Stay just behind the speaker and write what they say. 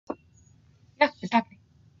Yeah, it's happening.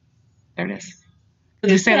 There it is.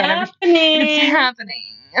 It's happening. It's happening.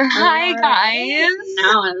 Hi, guys.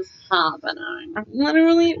 Now it's happening.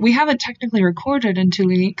 Literally, we haven't technically recorded in 2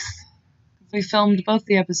 weeks. We filmed both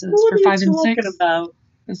the episodes What for are 5 you and 6. talking about?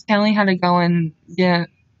 Because Kelly had to go and get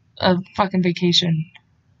a fucking vacation.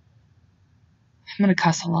 I'm gonna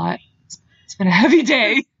cuss a lot. It's been a heavy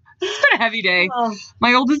day. It's been a heavy day. Oh.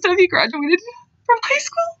 My oldest nephew graduated from high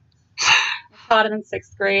school. I taught him in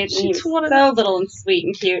 6th grade, and he was so little and sweet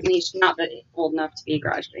and cute, and he's not old enough to be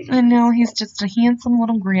graduating. I know, he's just a handsome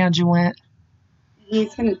little graduate.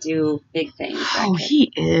 He's going to do big things. Oh, he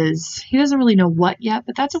is. He doesn't really know what yet,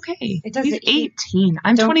 but that's okay. He's 18.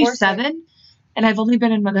 I'm 27, and I've only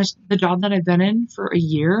been in the job that I've been in for a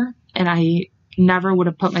year, and I never would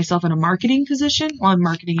have put myself in a marketing position. Well, I'm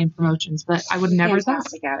marketing and promotions, but I would never thought.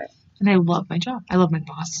 At it. And I love my job. I love my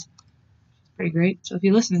boss. It's pretty great. So if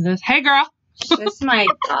you listen to this, hey, girl. She's my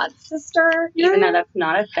god sister, even though that's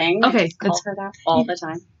not a thing. Okay, I just call her that all the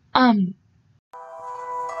time.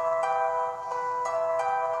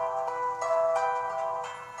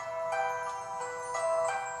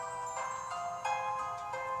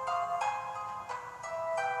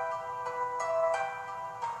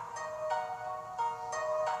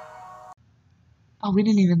 Oh, we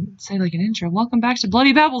didn't even say like an intro. Welcome back to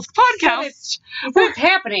Bloody Babbles podcast. What's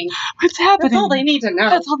happening? What's happening? That's all they need to know.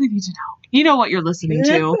 That's all they need to know. You know what you're listening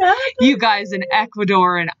to. You guys in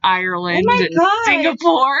Ecuador and Ireland and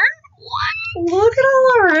Singapore. What? Look at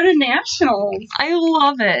all our internationals. I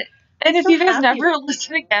love it. And if you guys never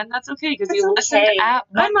listen again, that's okay because you listened at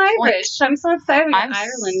one I'm point. Irish. I'm so excited about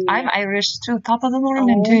Ireland. I'm Irish too. Top of the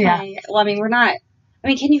morning too, yeah. Well, I mean, we're not. I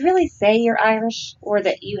mean, can you really say you're Irish or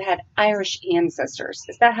that you had Irish ancestors?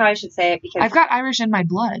 Is that how I should say it? Because I've got Irish in my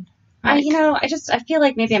blood. I feel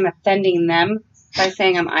like maybe I'm offending them by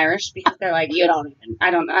saying I'm Irish because they're like, you don't even. I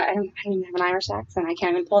don't even have an Irish accent. I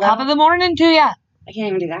can't even pull that. Top of the morning to ya. I can't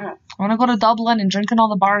even do that. I want to go to Dublin and drink in all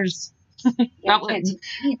the bars. Yeah, I can't do that.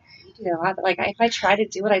 You do a lot. But like, if I try to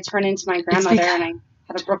do it, I turn into my grandmother and I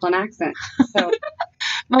have a Brooklyn accent. So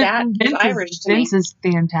that is Irish to me. Vince is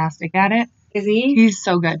fantastic at it. Is he? He's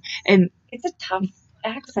so good. And it's a tough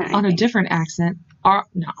accent. On a different accent.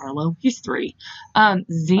 Not Arlo. He's 3.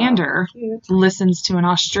 Xander listens to an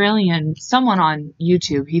Australian, someone on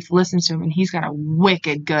YouTube. He listens to him and he's got a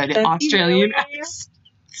wicked good Australian accent.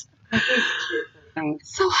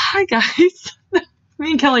 So hi guys. Me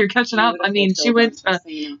and Kelly are catching up. I mean, she went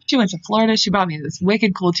to Florida. She bought me this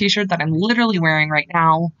wicked cool T-shirt that I'm literally wearing right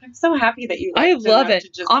now. I'm so happy that you. I love it.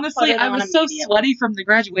 Honestly, I was so sweaty from the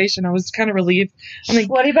graduation. I was kind of relieved. I mean,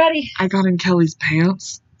 sweaty buddy. I got in Kelly's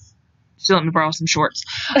pants. She let me borrow some shorts.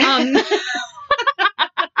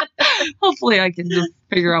 Hopefully, I can just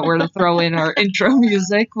figure out where to throw in our intro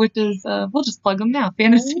music, which is we'll just plug them now: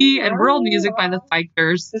 fantasy and world music by the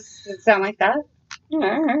Fikers. Does it sound like that?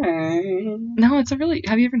 No, it's a really.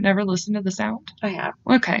 Have you never listened to the sound? I have.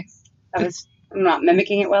 Okay. I'm not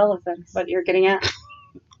mimicking it well. Is that what you're getting at?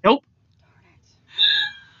 Nope.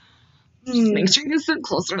 Just make sure you sit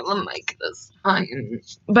closer to the mic this time.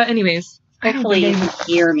 But anyways, hopefully you can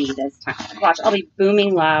hear me this time. Watch, I'll be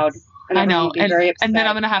booming loud. And I know, and then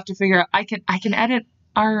I'm gonna have to figure out. I can edit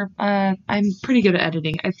our. I'm pretty good at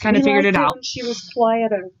editing. I've kind of figured it out. When she was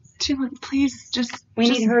quieter. Please just. We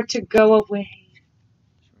need her to go away.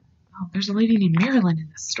 Oh, there's a lady named Marilyn in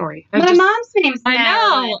this story. My mom's name's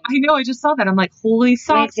Marilyn. I know. I just saw that. I'm like, holy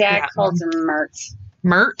socks. My dad calls her Mert.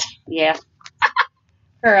 Mert? Yeah.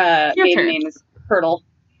 Her maiden name is Hurdle.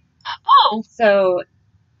 Oh. So,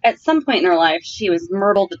 at some point in her life, she was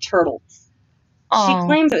Myrtle the Turtle. Oh. She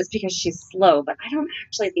claims it was because she's slow, but I don't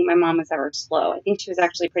actually think my mom was ever slow. I think she was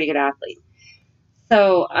actually a pretty good athlete.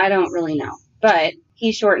 So, I don't really know. But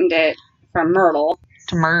he shortened it from Myrtle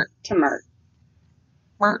to Mert.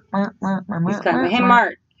 Mert. He's going, hey,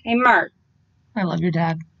 Mert. Hey, Mert. I love your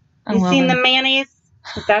dad. You seen the mayonnaise?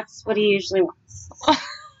 Because that's what he usually wants.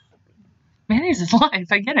 Mayonnaise is life.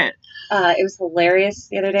 I get it. It was hilarious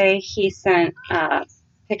the other day. He sent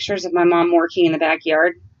pictures of my mom working in the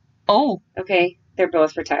backyard. Oh. Okay. They're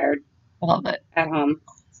both retired. Love it. At home.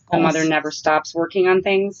 My mother never stops working on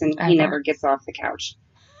things, and he never gets off the couch.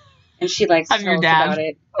 And she likes to tell us about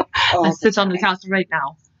it. I sit on the couch right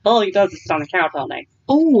now. All he does is sit on the couch all night.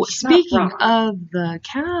 Oh, speaking of the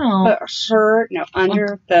couch. But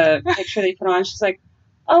under the picture they put on, she's like,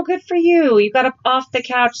 oh, good for you. You got up off the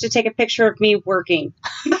couch to take a picture of me working.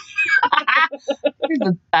 You're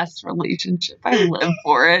the best relationship. I live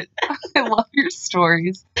for it. I love your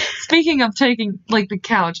stories. Speaking of taking, the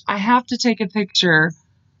couch, I have to take a picture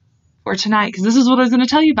for tonight because this is what I was going to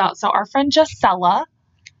tell you about. So our friend Gisela.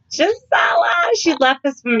 She left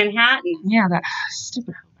us from Manhattan. Yeah, that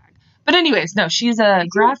stupid bag. But anyways, no, she's a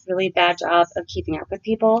really bad job of keeping up with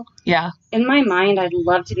people. Yeah. In my mind, I'd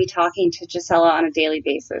love to be talking to Gisela on a daily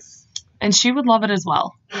basis. And she would love it as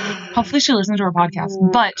well. Hopefully she listens to our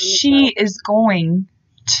podcast. But she is going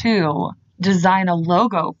to design a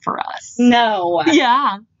logo for us. No.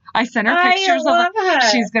 Yeah. I sent her pictures of it.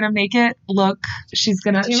 She's going to make it look, she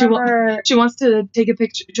wants to take a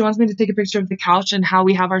picture. She wants me to take a picture of the couch and how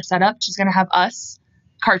we have our setup. She's going to have us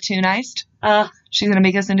cartoonized. She's going to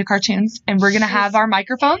make us into cartoons, and we're going to have our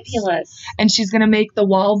microphones. Fabulous. And she's going to make the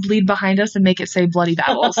wall bleed behind us and make it say Bloody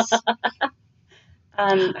Babbles. Have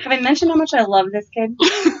I mentioned how much I love this kid?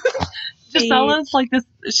 Gisella's like this.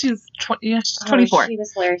 She's 24. She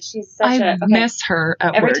was hilarious. She's such miss her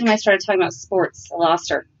at every work. time I started talking about sports, I lost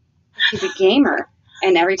her. She's a gamer,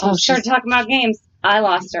 and every time she started talking about games, I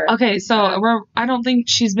lost her. Okay, so I don't think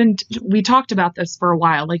she's been. We talked about this for a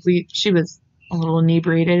while. Like she was a little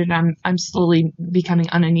inebriated, and I'm slowly becoming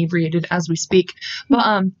uninebriated as we speak.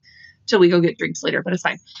 But till we go get drinks later, but it's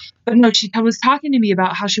fine. But no, she was talking to me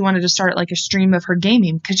about how she wanted to start like a stream of her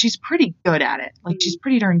gaming because she's pretty good at it. Like she's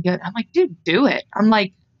pretty darn good. I'm like, dude, do it. I'm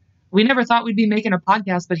like, we never thought we'd be making a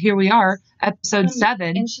podcast, but here we are, episode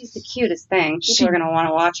 7. And she's the cutest thing. People are going to want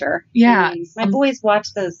to watch her. Yeah. My boys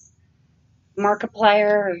watch those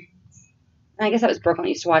Markiplier. I guess that was Brooklyn. I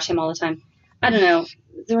used to watch him all the time. I don't know.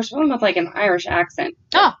 There was one with like an Irish accent.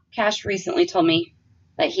 Oh. Cash recently told me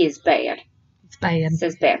that he is bad. Bad.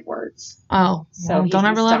 Says bad words. Oh, so don't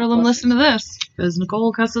ever let them listen to this, because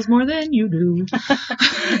Nicole cusses more than you do.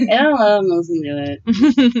 I don't let him listen to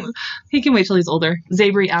it. He can wait till he's older.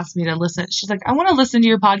 Zabri asked me to listen. She's like, I want to listen to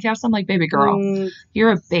your podcast. I'm like, baby girl,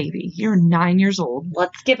 you're a baby. You're 9 years old.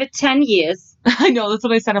 Let's give it 10 years. I know, that's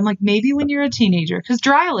what I said. I'm like, maybe when you're a teenager, because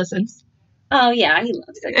Dry listens. Oh yeah, he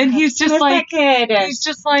loves it. And he's just like, he's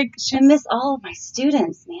just like, I miss all of my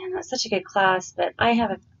students, man. That was such a good class, but I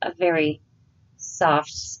have a very soft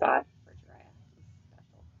spot for Drea.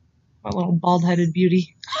 My little bald-headed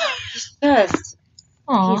beauty. He's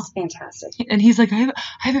fantastic. And he's like, I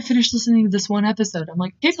haven't finished listening to this one episode. I'm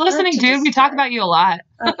like, keep listening, dude. We talk about you a lot.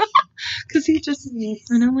 Because he just,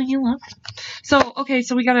 I know what you love. So, okay,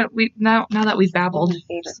 so now that we've babbled,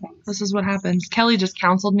 this is what happens. Kelly just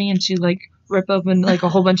counseled me, and she rip open a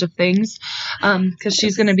whole bunch of things because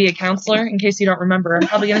she's going to be a counselor. In case you don't remember, I'm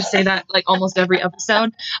probably going to say that almost every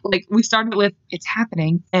episode. We started with it's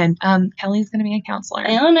happening, and Kelly's going to be a counselor.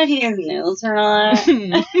 I don't know if you guys knows or not.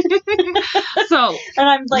 So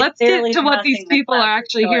let's get to what these people are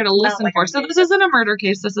actually here to listen for. So this isn't a murder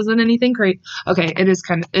case. This isn't anything great. Okay, it is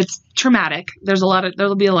it's traumatic.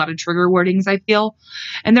 There'll be a lot of trigger wordings, I feel,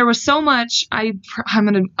 and there was so much. I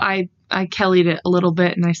Kelly'd it a little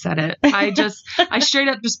bit, and I said it. I straight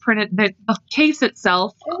up just printed the case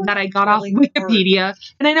itself that I got off Wikipedia.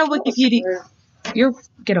 And I know Wikipedia,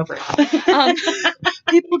 get over it.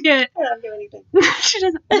 People get, I don't do anything.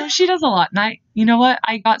 She does a lot. And you know what?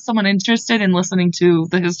 I got someone interested in listening to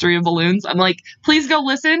the history of balloons. I'm like, please go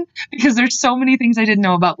listen, because there's so many things I didn't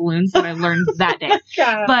know about balloons that I learned that day.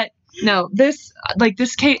 But no, this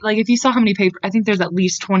case, if you saw how many papers, I think there's at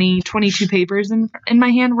least 22 papers in my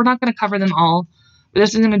hand. We're not going to cover them all.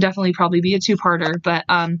 This is going to definitely probably be a 2-parter, but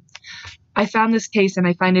I found this case and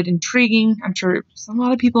I find it intriguing. I'm sure a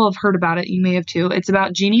lot of people have heard about it. You may have too. It's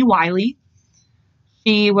about Genie Wiley.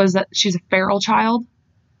 She's a feral child.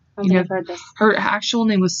 I've heard this. Her actual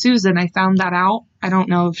name was Susan. I found that out. I don't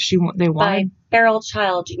know if they wanted. By feral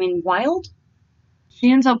child, you mean wild? She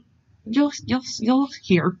ends up. You'll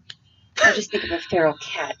hear. I just think of a feral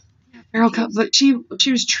cat. Feral cat, but she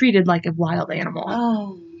was treated like a wild animal.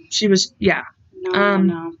 Oh. She was, yeah.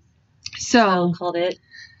 No. So called it.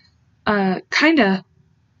 Kinda,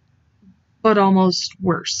 but almost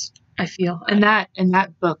worse, I feel. And that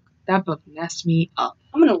book messed me up.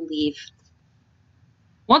 I'm gonna leave.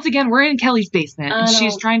 Once again, we're in Kelly's basement, and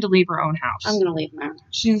she's trying to leave her own house. I'm gonna leave now.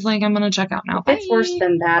 She's like, I'm gonna check out now. If it's worse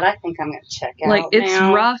than that, I think I'm gonna check out. It's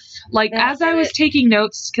rough. As I was taking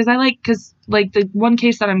notes, because the one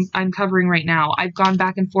case that I'm covering right now, I've gone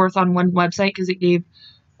back and forth on one website because it gave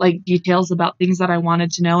details about things that I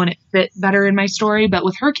wanted to know, and it fit better in my story. But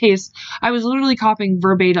with her case, I was literally copying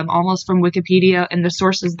verbatim almost from Wikipedia and the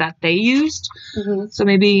sources that they used. Mm-hmm. So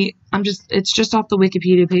maybe it's just off the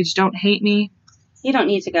Wikipedia page. Don't hate me. You don't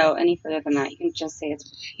need to go any further than that. You can just say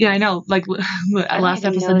it's... Yeah, I know. Last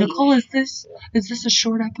episode, Nicole, is this a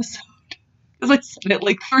short episode? Because I said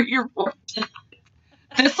it 3 or 4 times.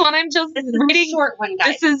 This one I'm just reading. The short one,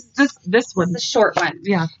 guys. This one. The short one.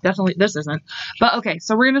 Yeah, definitely. This isn't. But okay,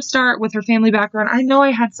 so we're going to start with her family background. I know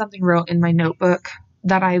I had something wrote in my notebook.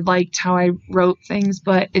 that I liked how I wrote things,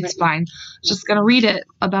 but it's fine. Just going to read it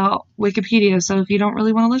about Wikipedia. So if you don't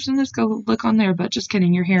really want to listen to this, go look on there. But just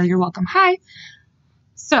kidding. You're here. You're welcome. Hi.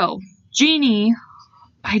 So Genie,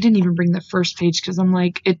 I didn't even bring the first page because I'm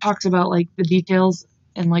like, it talks about like the details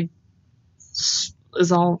and like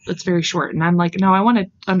it's very short. And I'm like, no, I want to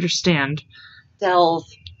understand. Delve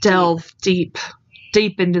deep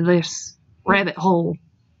into this rabbit hole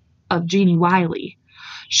of Genie Wiley.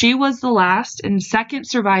 She was the last and second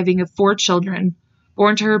surviving of 4 children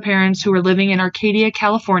born to her parents who were living in Arcadia,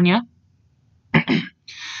 California.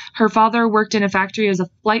 Her father worked in a factory as a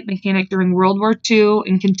flight mechanic during World War II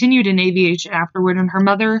and continued in aviation afterward, and her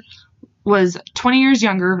mother was 20 years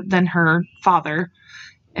younger than her father,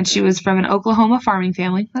 and she was from an Oklahoma farming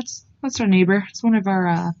family. That's our neighbor. It's one of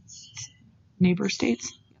our neighbor states.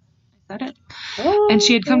 Is that it? And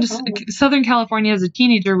she had come to Southern California as a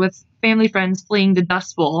teenager with family friends fleeing the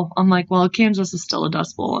Dust Bowl. I'm like, well, Kansas is still a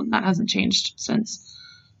Dust Bowl, and that hasn't changed since.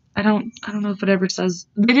 I don't know if it ever says.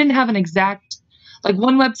 They didn't have an exact, like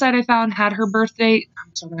one website I found had her birth date.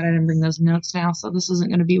 I'm so glad I didn't bring those notes now, so this isn't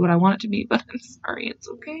going to be what I want it to be, but I'm sorry. It's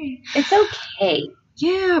okay. It's okay.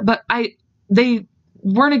 Yeah, but they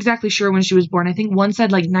weren't exactly sure when she was born. I think one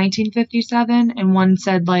said like 1957 and one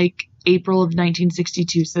said like April of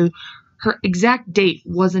 1962. So her exact date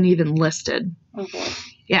wasn't even listed. Okay.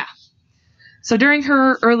 Yeah. So during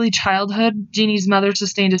her early childhood, Genie's mother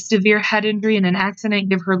sustained a severe head injury and an accident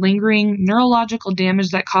gave her lingering neurological damage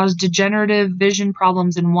that caused degenerative vision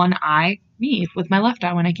problems in one eye. Me, with my left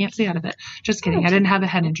eye when I can't see out of it. Just kidding. I didn't have a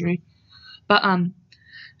head injury. But,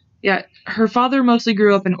 yeah, her father mostly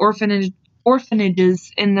grew up in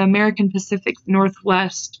orphanages in the American Pacific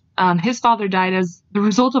Northwest. His father died as the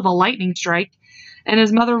result of a lightning strike, and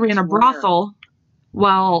his mother ran a brothel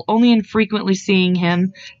while only infrequently seeing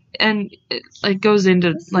him. And it goes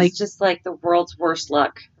into this is just like the world's worst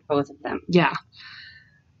luck for both of them. Yeah.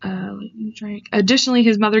 Additionally,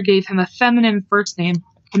 his mother gave him a feminine first name.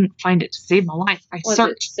 I couldn't find it to save my life. I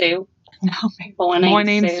searched. Sue? No, boy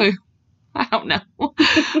named Sue. I don't know.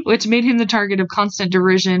 Which made him the target of constant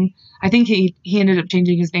derision. I think he ended up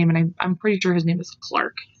changing his name, and I'm pretty sure his name is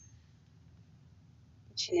Clark.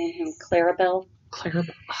 She named him Clarabelle.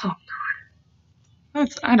 Clarabelle. Oh, God.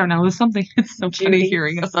 I don't know. It's something. It's so funny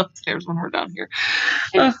hearing us upstairs when we're down here.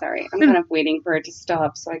 I'm sorry. I'm kind of waiting for it to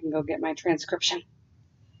stop so I can go get my transcription.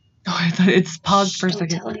 Oh, I thought it's paused for a second.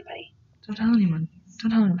 Don't tell anybody. Don't tell anyone.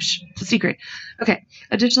 Don't tell anyone. Shh. It's a secret. Okay.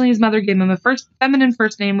 Additionally, his mother gave him a feminine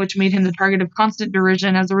first name, which made him the target of constant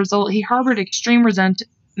derision. As a result, he harbored extreme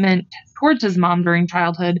resentment towards his mom during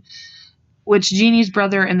childhood, which Genie's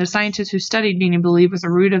brother and the scientists who studied Genie believe was the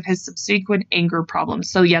root of his subsequent anger problems.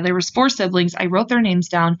 So, yeah, there was 4 siblings. I wrote their names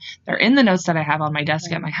down. They're in the notes that I have on my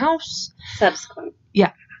desk at my house. Subsequent.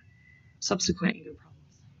 Yeah. Subsequent anger problems.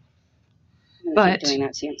 But keep doing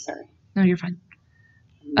that to you. I'm sorry. No, you're fine.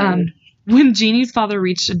 When Genie's father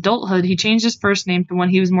reached adulthood, he changed his first name to one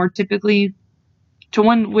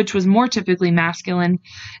which was more typically masculine,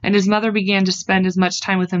 and his mother began to spend as much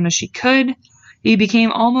time with him as she could. He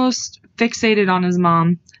became almost fixated on his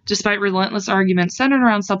mom, despite relentless arguments centered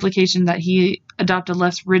around supplication that he adopt a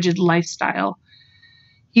less rigid lifestyle.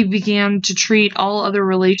 He began to treat all other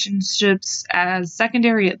relationships as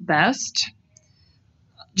secondary at best.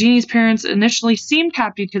 Genie's parents initially seemed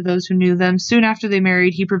happy to those who knew them. Soon after they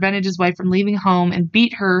married, he prevented his wife from leaving home and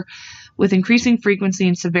beat her with increasing frequency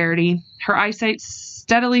and severity. Her eyesight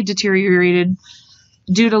steadily deteriorated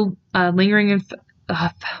due to lingering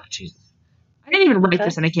I didn't even write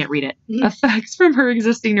this and I can't read it. Effects from her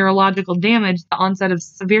existing neurological damage, the onset of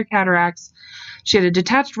severe cataracts. She had a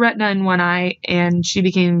detached retina in one eye, and she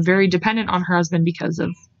became very dependent on her husband because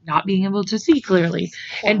of not being able to see clearly.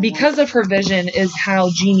 And because of her vision is how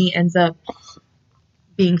Genie ends up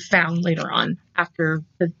being found later on after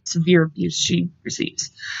the severe abuse she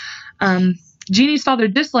receives. Genie's father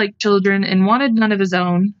disliked children and wanted none of his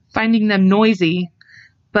own, finding them noisy.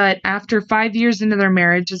 But after 5 years into their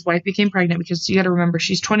marriage, his wife became pregnant because you got to remember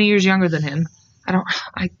she's 20 years younger than him. I don't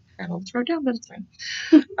throw it down, but it's fine.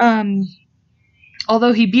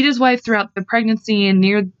 Although he beat his wife throughout the pregnancy and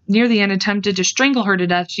near the end attempted to strangle her to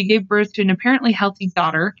death, she gave birth to an apparently healthy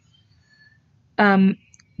daughter.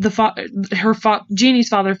 Genie's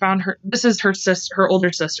father found her. This is her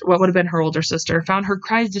older sister. What would have been her older sister? Found her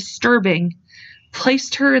cries disturbing,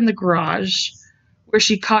 placed her in the garage, where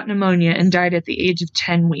she caught pneumonia and died at the age of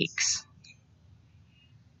 10 weeks.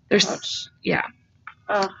 Their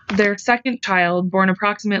second child, born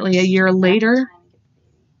approximately a year later,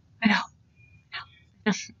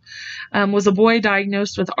 was a boy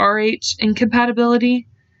diagnosed with Rh incompatibility.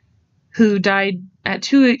 who died at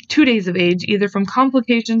 2 days of age, either from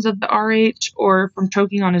complications of the RH or from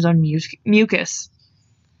choking on his own mucus.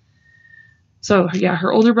 So, yeah,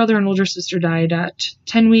 her older brother and older sister died at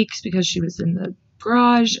 10 weeks because she was in the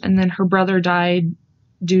garage, and then her brother died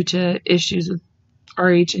due to issues with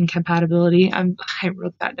RH incompatibility. I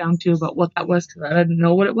wrote that down too about what that was because I didn't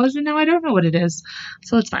know what it was, and now I don't know what it is.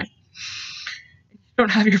 So it's fine. You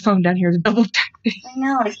don't have your phone down here to double check me. I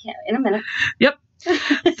know, I can't. In a minute. Yep.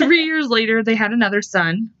 3 years later, they had another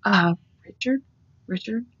son. Richard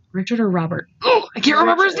or Robert? Oh, I can't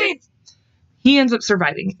remember his name. He ends up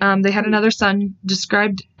surviving. They had another son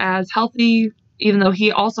described as healthy, even though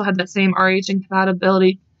he also had that same RH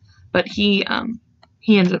incompatibility, but he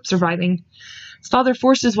ends up surviving. His father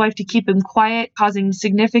forced his wife to keep him quiet, causing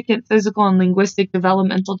significant physical and linguistic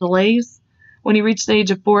developmental delays. When he reached the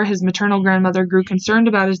age of 4, his maternal grandmother grew concerned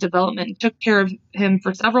about his development and took care of him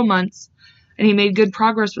for several months, and he made good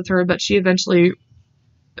progress with her, but she eventually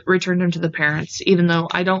returned him to the parents, even though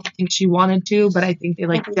I don't think she wanted to, but I think they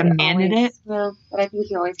demanded it. Well, but I think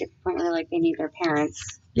you always get to the point where they need their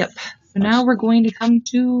parents. Yep. So now we're going to come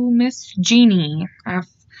to Miss Genie.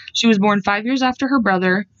 She was born 5 years after her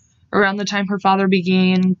brother, around the time her father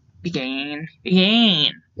began to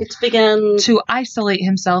isolate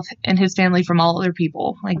himself and his family from all other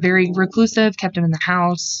people. Very reclusive, kept him in the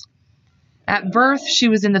house. At birth, she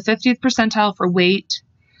was in the 50th percentile for weight.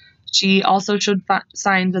 She also showed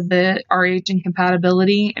signs of the RH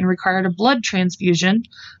incompatibility and required a blood transfusion,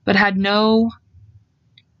 but had no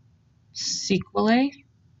sequelae.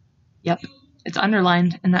 Yep, it's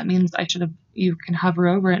underlined, and that means you can hover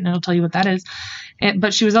over it, and it'll tell you what that is.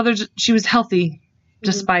 But she was healthy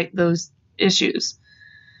despite those issues.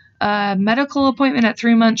 A medical appointment at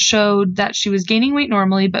 3 months showed that she was gaining weight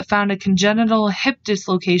normally, but found a congenital hip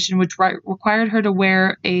dislocation, which required her to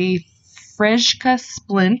wear a Frejka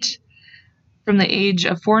splint from the age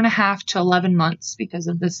of 4.5 to 11 months because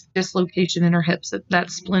of this dislocation in her hips.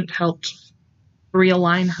 That splint helped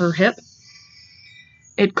realign her hip.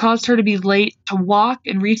 It caused her to be late to walk,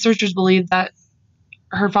 and researchers believe that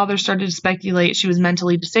her father started to speculate she was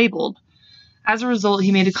mentally disabled. As a result,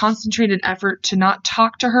 he made a concentrated effort to not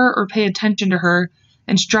talk to her or pay attention to her,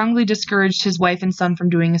 and strongly discouraged his wife and son from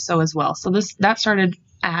doing so as well. So that started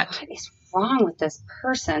at... What is wrong with this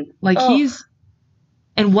person?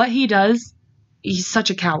 And what he does, he's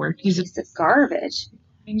such a coward. He's a garbage.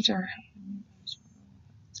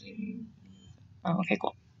 Oh, okay,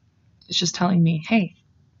 cool. It's just telling me, hey,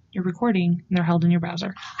 you're recording, and they're held in your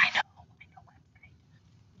browser. I know.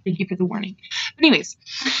 Thank you for the warning. Anyways,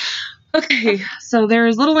 okay, so there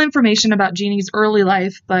is little information about Genie's early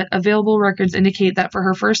life, but available records indicate that for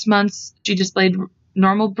her first months, she displayed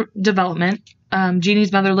normal development.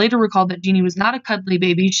 Genie's mother later recalled that Genie was not a cuddly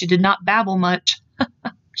baby. She did not babble much.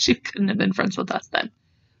 She couldn't have been friends with us then.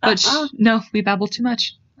 But no, we babble too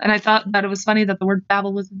much. And I thought that it was funny that the word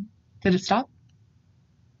babble was... Did it stop?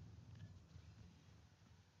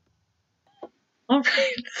 All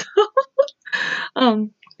right. So,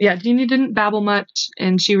 yeah, Genie didn't babble much,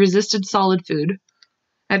 and she resisted solid food.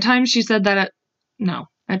 At times she said that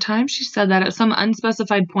at some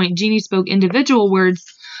unspecified point, Genie spoke individual words,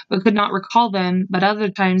 but could not recall them, but other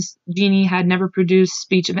times Genie had never produced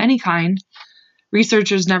speech of any kind.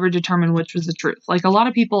 Researchers never determined which was the truth. A lot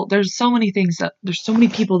of people, there's so many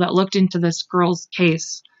people that looked into this girl's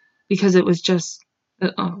case, because it was just,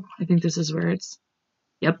 I think this is where it's,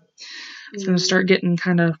 yep. It's going to start getting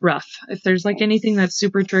kind of rough. If there's anything that's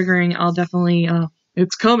super triggering, I'll definitely,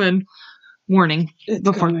 it's coming. Warning. It's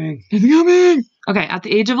coming. Okay, at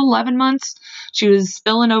the age of 11 months, she was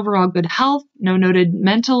still in overall good health, no noted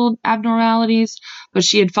mental abnormalities, but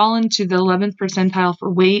she had fallen to the 11th percentile for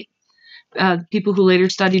weight. People who later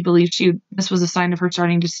studied believed this was a sign of her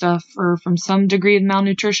starting to suffer from some degree of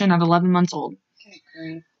malnutrition at 11 months old. Okay,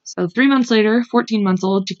 great. So 3 months later, 14 months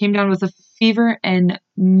old, she came down with a fever and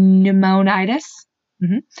pneumonitis.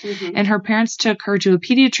 And her parents took her to a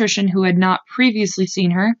pediatrician who had not previously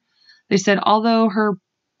seen her. They said although her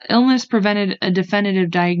illness prevented a definitive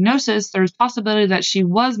diagnosis, there was possibility that she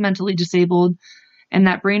was mentally disabled and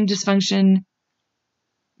that brain dysfunction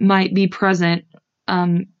might be present,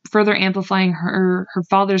 further amplifying her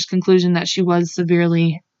father's conclusion that she was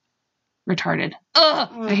severely retarded. Ugh!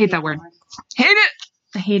 I hate that word. Hate it!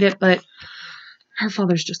 I hate it, but her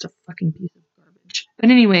father's just a fucking piece of garbage. But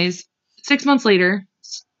anyways, 6 months later,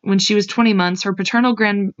 when she was 20 months, her paternal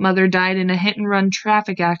grandmother died in a hit-and-run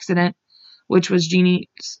traffic accident, which was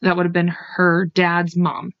that would have been her dad's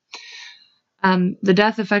mom. The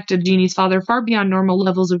death affected Genie's father far beyond normal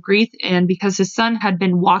levels of grief, and because his son had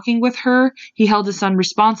been walking with her, he held his son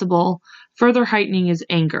responsible, further heightening his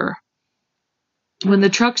anger. When the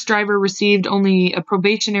truck's driver received only a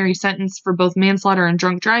probationary sentence for both manslaughter and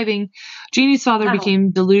drunk driving, Jeannie's father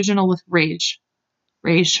became delusional with rage.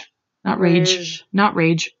 Rage. Not rage. Not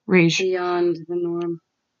rage. Rage. Beyond the norm.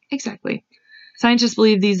 Exactly. Scientists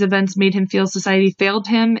believe these events made him feel society failed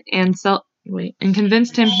him and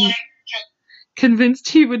convinced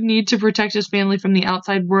he would need to protect his family from the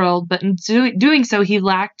outside world, but in doing so, he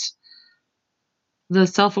lacked the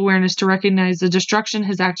self-awareness to recognize the destruction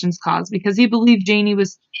his actions caused. Because he believed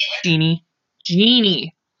Genie,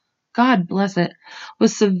 God bless it,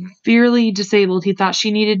 was severely disabled. He thought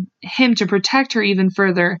she needed him to protect her even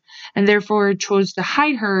further, and therefore chose to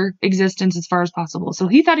hide her existence as far as possible. So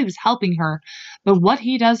he thought he was helping her, but what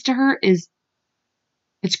he does to her it's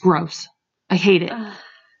gross. I hate it.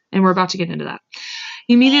 And we're about to get into that.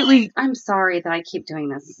 I'm sorry that I keep doing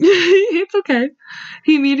this. It's okay.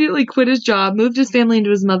 He immediately quit his job, moved his family into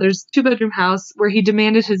his mother's 2-bedroom house, where he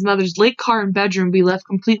demanded his mother's lake car and bedroom be left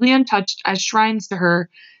completely untouched as shrines to her,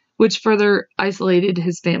 which further isolated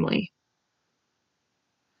his family.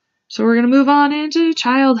 So we're going to move on into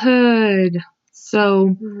childhood.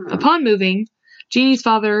 So, upon moving, Jeannie's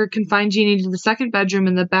father confined Genie to the second bedroom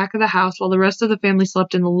in the back of the house while the rest of the family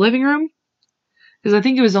slept in the living room. Because I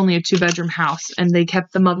think it was only a 2-bedroom house, and they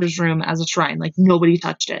kept the mother's room as a shrine. Like, nobody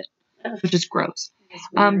touched it, which is gross.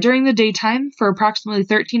 During the daytime, for approximately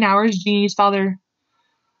 13 hours, Jeannie's father,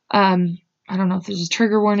 I don't know if there's a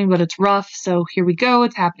trigger warning, but it's rough, so here we go.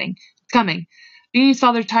 It's happening. It's coming. Jeannie's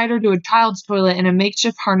father tied her to a child's toilet in a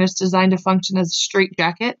makeshift harness designed to function as a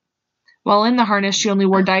straitjacket. While in the harness, she only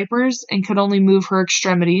wore diapers and could only move her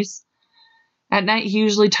extremities. At night, he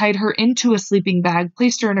usually tied her into a sleeping bag,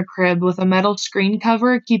 placed her in a crib with a metal screen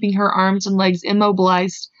cover, keeping her arms and legs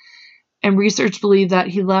immobilized, and research believed that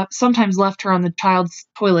he sometimes left her on the child's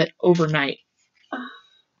toilet overnight.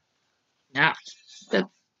 Yeah.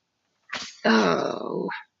 Oh.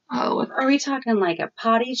 Are we talking like a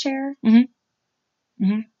potty chair? Mm-hmm.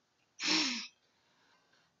 Mm-hmm.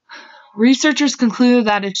 Researchers concluded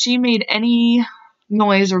that if she made any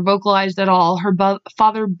noise or vocalized at all, her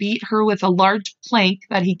father beat her with a large plank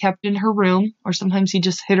that he kept in her room, or sometimes he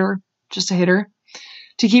just hit her, to hit her.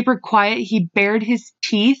 To keep her quiet, he bared his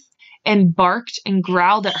teeth and barked and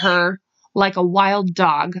growled at her like a wild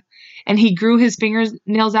dog, and he grew his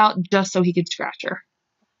fingernails out just so he could scratch her.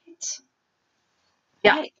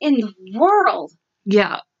 Yeah. What in the world?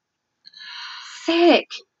 Yeah. Sick.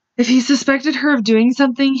 If he suspected her of doing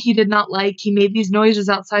something he did not like, he made these noises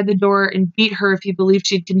outside the door and beat her if he believed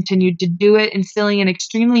she'd continued to do it, instilling an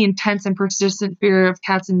extremely intense and persistent fear of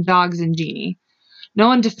cats and dogs in Genie. No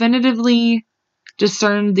one definitively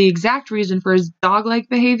discerned the exact reason for his dog-like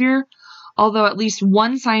behavior, although at least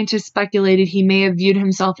one scientist speculated he may have viewed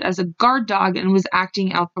himself as a guard dog and was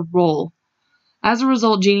acting out the role. As a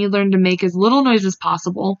result, Genie learned to make as little noise as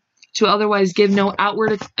possible, to otherwise give no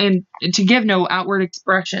outward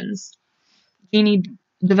expressions. Genie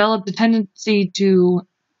developed a tendency to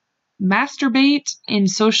masturbate in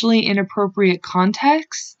socially inappropriate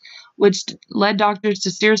contexts, which led doctors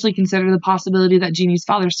to seriously consider the possibility that Genie's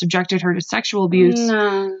father subjected her to sexual abuse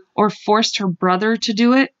or forced her brother to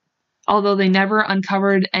do it, although they never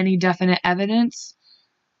uncovered any definite evidence,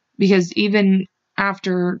 because even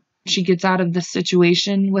after she gets out of this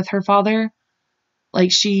situation with her father,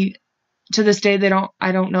 like to this day,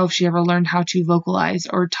 I don't know if she ever learned how to vocalize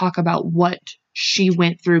or talk about what she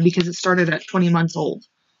went through, because it started at 20 months old.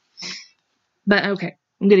 But okay,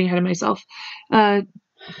 I'm getting ahead of myself.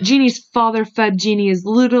 Genie's father fed Genie as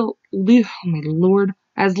little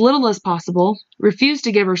as possible, refused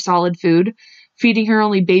to give her solid food, feeding her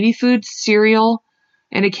only baby food, cereal,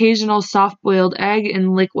 and occasional soft-boiled egg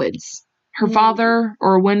and liquids. Her father,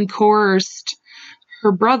 or when coerced,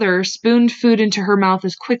 her brother spooned food into her mouth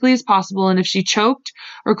as quickly as possible, and if she choked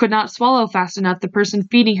or could not swallow fast enough, the person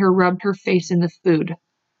feeding her rubbed her face in the food.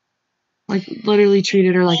 Like, literally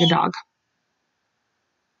treated her like a dog.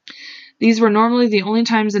 These were normally the only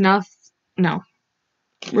times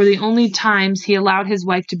he allowed his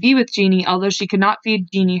wife to be with Genie, although she could not feed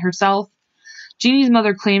Genie herself. Genie's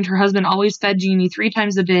mother claimed her husband always fed Genie 3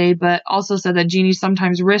 times a day, but also said that Genie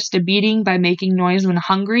sometimes risked a beating by making noise when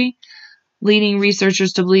hungry, leading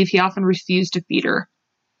researchers to believe he often refused to feed her.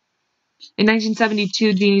 In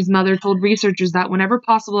 1972, Genie's mother told researchers that whenever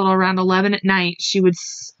possible at around 11 at night, she would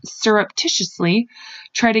surreptitiously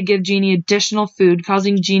try to give Genie additional food,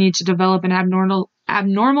 causing Genie to develop an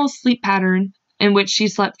abnormal sleep pattern in which she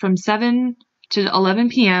slept from 7 to 11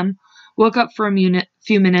 p.m., woke up for a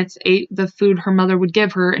few minutes, ate the food her mother would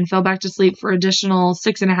give her, and fell back to sleep for additional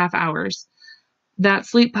 6.5 hours. That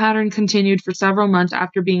sleep pattern continued for several months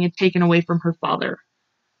after being taken away from her father.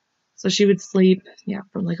 So she would sleep,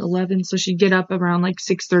 from like 11. So she'd get up around like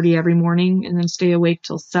 6:30 every morning and then stay awake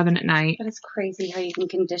till 7 at night. But it's crazy how you can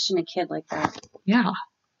condition a kid like that. Yeah.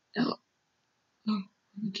 Oh,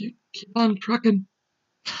 keep on trucking.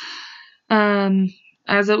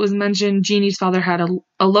 As it was mentioned, Jeannie's father had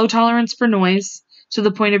a low tolerance for noise to the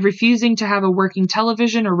point of refusing to have a working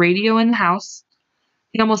television or radio in the house.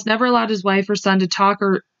 He almost never allowed his wife or son to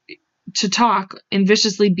talk and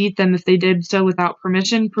viciously beat them if they did so without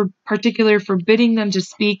permission, particularly forbidding them to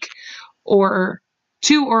speak or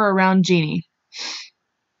around Genie.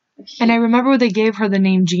 And I remember they gave her the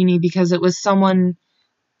name Genie because it was someone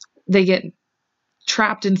they get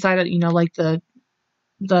trapped inside of, like the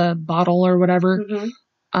bottle or whatever,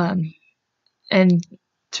 and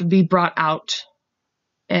to be brought out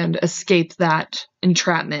and escape that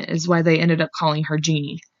entrapment is why they ended up calling her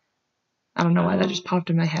Genie. I don't know why that just popped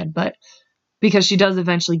in my head, but because she does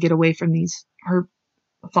eventually get away from her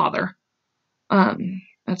father at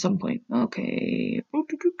some point. Okay.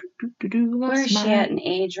 Where is she at in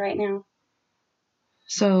age right now?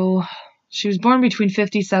 So she was born between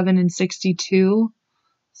 57 and 62.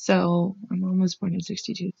 So my mom was born in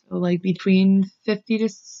 62. So like between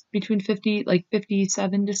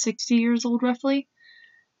 57 to 60 years old roughly.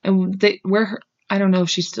 And I don't know if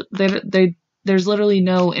she's still, there's literally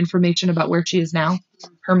no information about where she is now.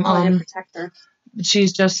 Her mom, protect her.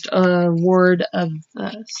 She's just a ward of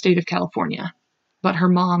the state of California, but her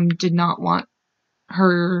mom did not want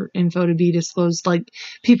her info to be disclosed. Like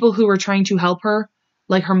people who were trying to help her,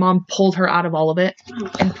 like her mom pulled her out of all of it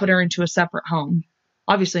and put her into a separate home.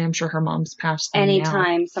 Obviously, I'm sure her mom's passed.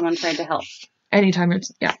 Anytime someone tried to help. Anytime,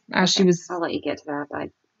 she was. I'll let you get to that,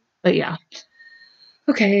 but yeah.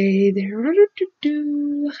 Okay,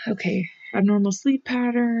 Okay, abnormal sleep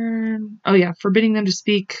pattern. Oh yeah, forbidding them to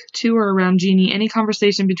speak to or around Genie. Any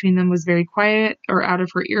conversation between them was very quiet or out of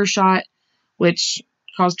her earshot, which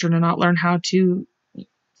caused her to not learn how to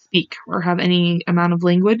speak or have any amount of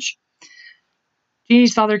language.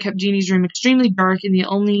 Jeannie's father kept Jeannie's room extremely dark, and the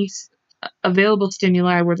only available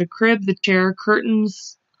stimuli were the crib, the chair,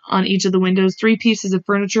 curtains on each of the windows, 3 pieces of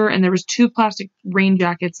furniture, and there was 2 plastic rain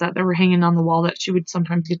jackets that were hanging on the wall that she would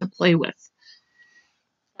sometimes get to play with.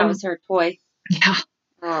 That was her toy. Yeah.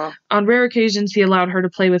 On rare occasions, he allowed her to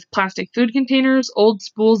play with plastic food containers, old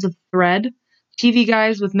spools of thread, TV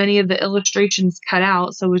guides with many of the illustrations cut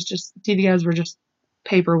out, so it was just, TV guides were just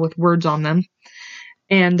paper with words on them,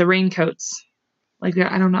 and the raincoats. Like,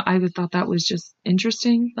 I don't know, I thought that was just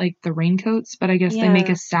interesting, like the raincoats, but I guess they make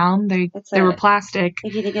a sound. They were plastic.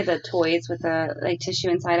 If you think of the toys with the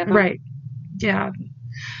tissue inside of them. Right. Yeah.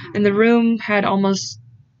 And the room had almost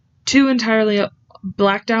 2 entirely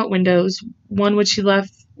blacked out windows, one which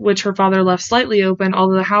her father left slightly open,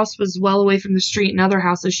 although the house was well away from the street and other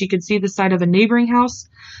houses. She could see the side of a neighboring house,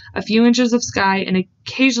 a few inches of sky, and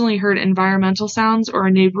occasionally heard environmental sounds or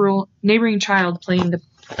a neighboring child playing the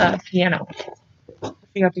piano.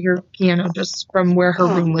 She got to hear piano just from where her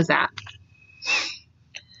room was at.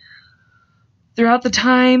 Throughout the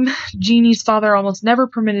time, Jeannie's father almost never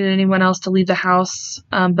permitted anyone else to leave the house,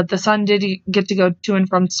 but the son did get to go to and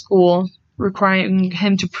from school, requiring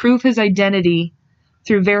him to prove his identity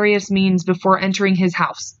through various means before entering his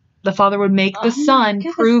house. The father would make the son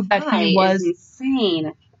prove that he was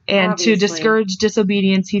insane. And to discourage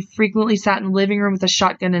disobedience, he frequently sat in the living room with a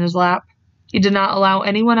shotgun in his lap. He did not allow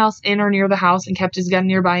anyone else in or near the house and kept his gun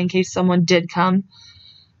nearby in case someone did come.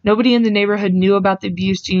 Nobody in the neighborhood knew about the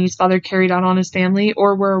abuse Jeannie's father carried out on his family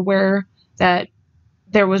or were aware that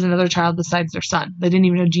there was another child besides their son. They didn't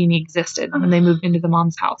even know Genie existed when they moved into the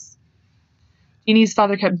mom's house. Jeannie's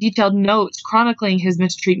father kept detailed notes chronicling his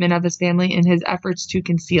mistreatment of his family and his efforts to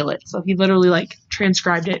conceal it. So he literally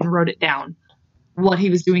transcribed it and wrote it down, what he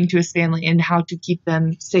was doing to his family and how to keep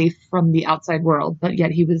them safe from the outside world. But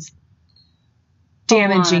yet he was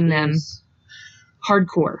damaging them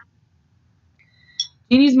hardcore.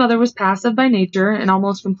 Jeannie's mother was passive by nature and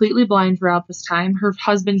almost completely blind throughout this time. Her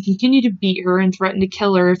husband continued to beat her and threatened to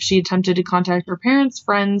kill her if she attempted to contact her parents,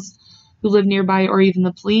 friends who lived nearby, or even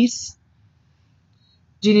the police.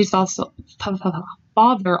 Jeannie's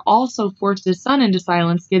father also forced his son into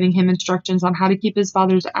silence, giving him instructions on how to keep his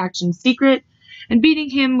father's actions secret and beating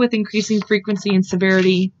him with increasing frequency and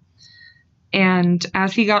severity. And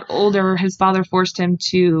as he got older, his father forced him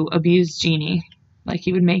to abuse Genie. Like,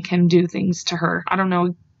 he would make him do things to her. I don't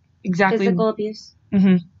know exactly. Physical abuse?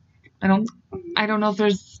 Mm-hmm. I don't know if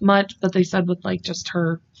there's much, but they said with, just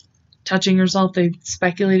her touching herself, they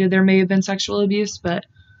speculated there may have been sexual abuse, but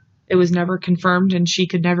it was never confirmed, and she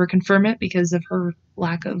could never confirm it because of her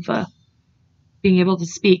lack of being able to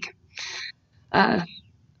speak.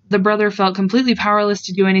 The brother felt completely powerless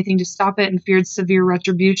to do anything to stop it and feared severe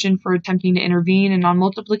retribution for attempting to intervene, and on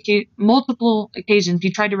multiple occasions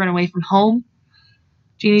he tried to run away from home.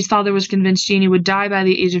 Genie's father was convinced Genie would die by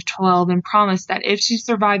the age of 12 and promised that if she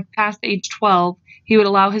survived past age 12, he would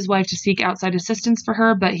allow his wife to seek outside assistance for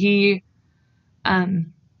her, but he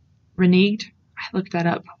reneged. I looked that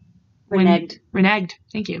up. Reneged.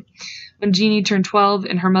 Thank you. When Genie turned 12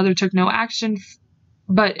 and her mother took no action,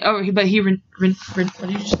 but he what did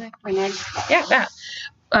you say? Reneged. Yeah.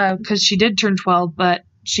 Because she did turn 12, but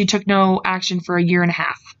she took no action for a year and a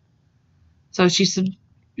half. So she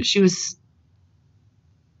was,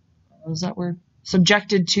 what was that word?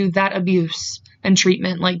 Subjected to that abuse and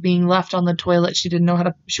treatment, like being left on the toilet. She didn't know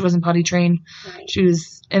she wasn't potty trained. Right. She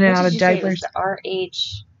was in and out of diapers.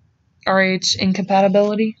 RH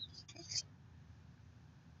incompatibility.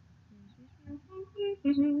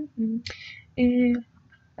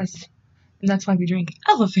 That's why we drink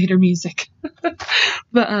elevator music.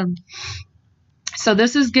 But so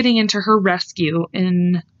this is getting into her rescue.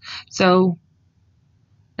 So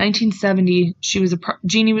 1970,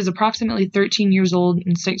 Genie was approximately 13 years old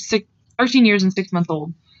and 13 years and 6 months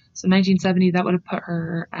old. So 1970, that would have put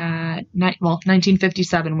her at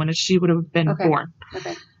 1957 when she would have been born.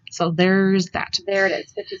 Okay. So there's that. There it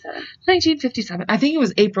is, 57. 1957. I think it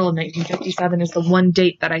was April of 1957 is the one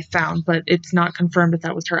date that I found, but it's not confirmed if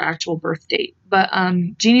that was her actual birth date. But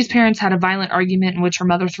Genie's parents had a violent argument in which her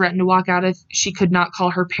mother threatened to walk out if she could not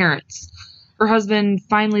call her parents. Her husband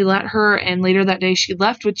finally let her, and later that day she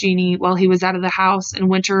left with Genie while he was out of the house and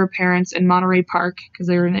went to her parents in Monterey Park because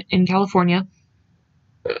they were in California.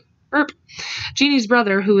 Genie's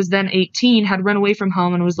brother, who was then 18, had run away from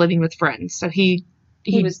home and was living with friends. So he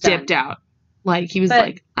was dipped out. Like, he was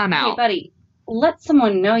I'm out. Hey, buddy, let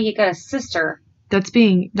someone know you got a sister.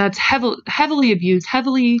 That's heavily abused,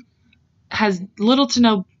 has little to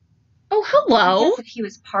no. Oh, hello. I guess if he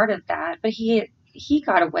was part of that, but he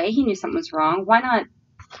got away. He knew something was wrong. Why not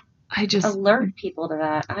alert people to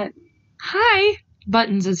that? Hi.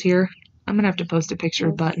 Buttons is here. I'm going to have to post a picture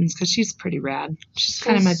of Buttons because she's pretty rad. She's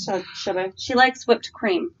kind of so chubby. She likes whipped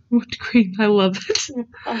cream. Whipped cream. I love it.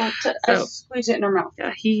 I like to squeeze it in her mouth.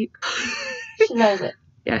 Yeah, she knows it.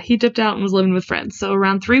 Yeah, he dipped out and was living with friends. So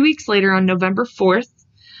around 3 weeks later, on November 4th,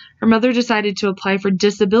 her mother decided to apply for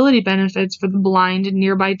disability benefits for the blind in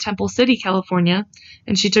nearby Temple City, California,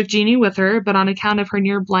 and she took Genie with her, but on account of her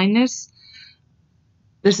near blindness,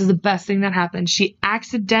 this is the best thing that happened. She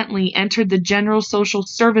accidentally entered the General Social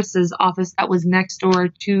Services office that was next door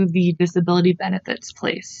to the disability benefits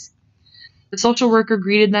place. The social worker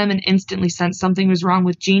greeted them and instantly sensed something was wrong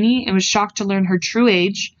with Genie and was shocked to learn her true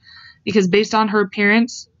age because based on her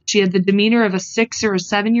appearance, she had the demeanor of a 6 or a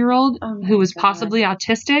 7-year-old who was possibly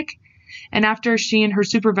autistic. And after she and her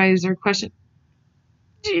supervisor questioned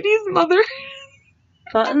Genie's mother...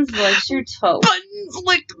 Buttons licked your toe. Buttons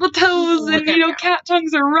licked the toes, and cat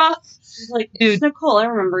tongues are rough. She's like, dude, Nicole, I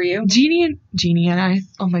remember you. Genie and I.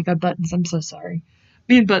 Oh my God, Buttons, I'm so sorry.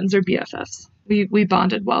 Me and Buttons are BFFs. We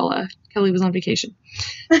bonded while Kelly was on vacation.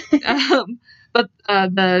 But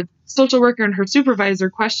the social worker and her supervisor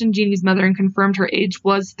questioned Genie's mother and confirmed her age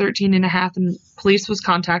was 13 and a half, and police was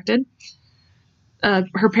contacted.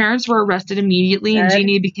 Her parents were arrested immediately, and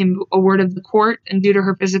Genie became a ward of the court, and due to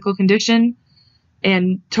her physical condition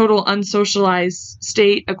and total unsocialized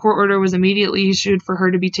state, a court order was immediately issued for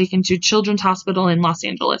her to be taken to Children's Hospital in Los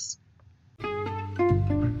Angeles.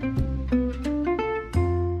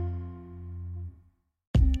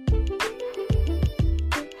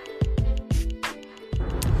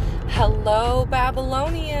 Hello,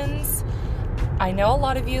 Babylonians! I know a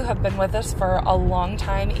lot of you have been with us for a long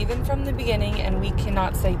time, even from the beginning, and we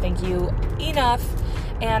cannot say thank you enough.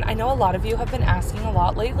 And I know a lot of you have been asking a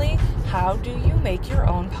lot lately, how do you make your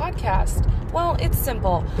own podcast? Well, it's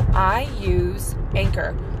simple. I use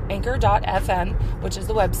Anchor, anchor.fm, which is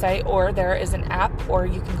the website, or there is an app, or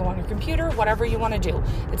you can go on your computer, whatever you want to do.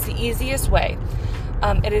 It's the easiest way.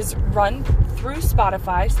 It is run through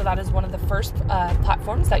Spotify, so that is one of the first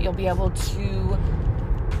platforms that you'll be able to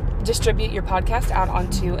distribute your podcast out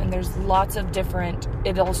onto, and there's lots of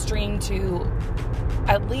it'll stream to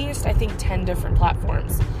at least, I think, 10 different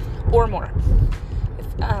platforms or more.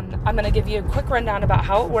 I'm going to give you a quick rundown about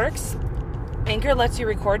how it works. Anchor lets you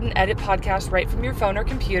record and edit podcasts right from your phone or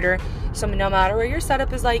computer, so no matter where your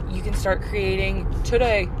setup is like, you can start creating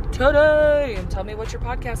today, and tell me what your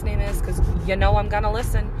podcast name is, because I'm going to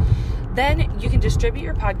listen. Then you can distribute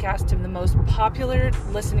your podcast to the most popular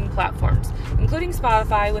listening platforms, including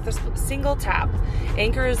Spotify, with a single tap.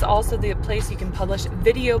 Anchor is also the place you can publish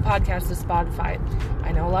video podcasts to Spotify.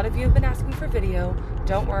 I know a lot of you have been asking for video.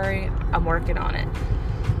 Don't worry, I'm working on it.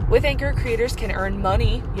 With Anchor, creators can earn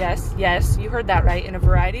money, yes, you heard that right, in a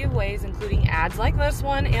variety of ways, including ads like this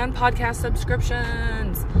one and podcast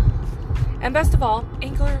subscriptions. And best of all,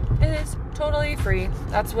 Anchor is totally free.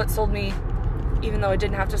 That's what sold me, even though it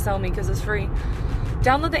didn't have to sell me because it's free.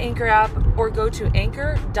 Download the Anchor app or go to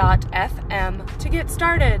anchor.fm to get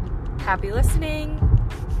started. Happy listening.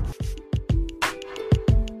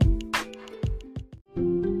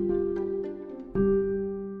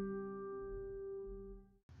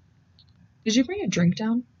 Did you bring a drink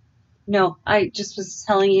down? No, I just was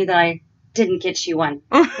telling you that I didn't get you one.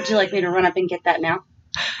 Would you like me to run up and get that now?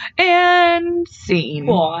 And scene.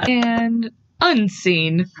 What? And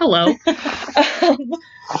unseen. Hello.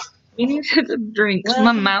 We needed a drink.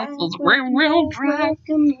 My mouth was real dry.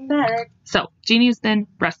 So, Genie's been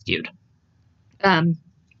rescued. On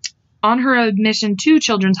her admission to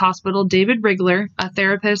Children's Hospital, David Rigler, a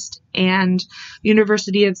therapist and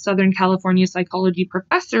University of Southern California psychology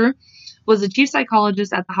professor, was the chief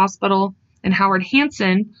psychologist at the hospital, and Howard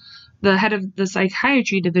Hansen, the head of the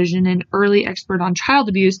psychiatry division and early expert on child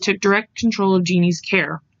abuse, took direct control of Genie's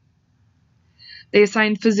care. They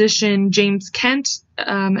assigned physician James Kent,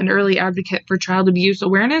 an early advocate for child abuse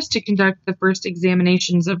awareness, to conduct the first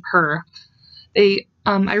examinations of her. They,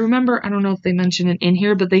 I remember, I don't know if they mentioned it in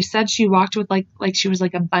here, but they said she walked with like she was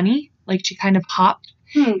like a bunny, like she kind of hopped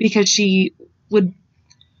because she would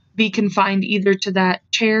be confined either to that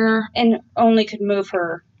chair and only could move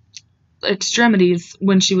her extremities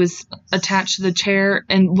when she was attached to the chair,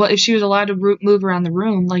 and if she was allowed to move around the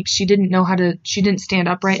room, like she didn't stand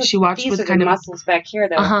upright. So she walked with kind of muscles back here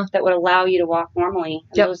though that would allow you to walk normally,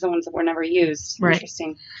 and those are the ones that were never used. Right.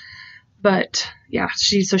 Interesting. But yeah,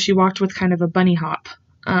 she walked with kind of a bunny hop,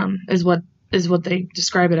 is what they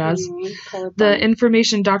describe it as. The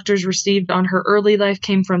information doctors received on her early life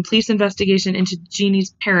came from police investigation into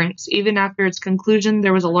Genie's parents. Even after its conclusion,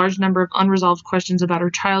 there was a large number of unresolved questions about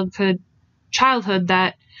her childhood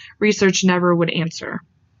that research never would answer.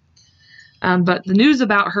 But the news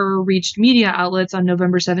about her reached media outlets on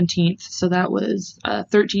November 17th, so that was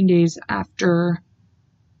 13 days after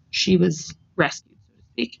she was rescued, so to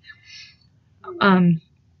speak.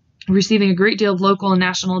 Receiving a great deal of local and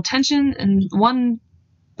national attention, and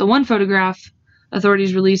the one photograph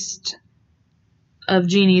authorities released of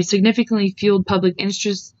Genie significantly fueled public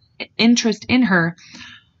interest in her.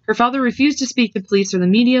 Her father refused to speak to police or the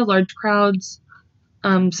media. Large crowds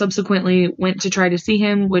subsequently went to try to see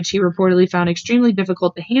him, which he reportedly found extremely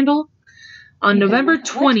difficult to handle. On November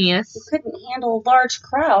 20th... He couldn't handle large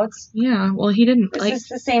crowds. Yeah, well, he didn't... Is this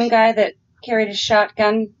the same guy that carried a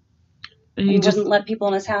shotgun and wouldn't let people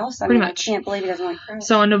in his house? Pretty much. I can't believe he doesn't like crowds.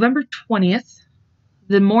 So on November 20th,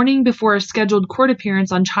 the morning before a scheduled court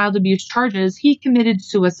appearance on child abuse charges, he committed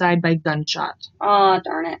suicide by gunshot. Oh,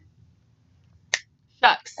 darn it.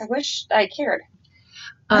 Shucks. I wish I cared.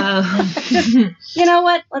 You know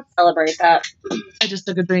what? Let's celebrate that. I just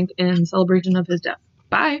took a drink in celebration of his death.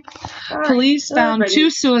 Bye. Police found 2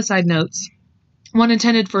 suicide notes. One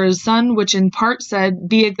intended for his son, which in part said,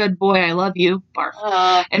 "Be a good boy, I love you,"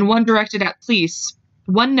 barf. And one directed at police.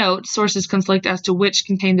 One note, sources conflict as to which,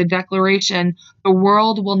 contained the declaration, "The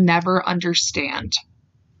world will never understand."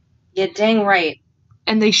 Yeah, dang right.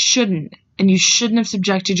 And they shouldn't. And you shouldn't have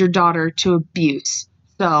subjected your daughter to abuse.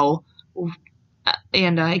 So,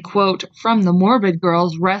 and I quote from the Morbid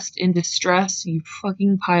Girls, "Rest in distress, you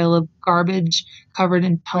fucking pile of garbage covered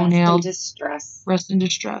in toenails." Rest in distress. Rest in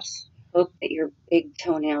distress. Hope that your big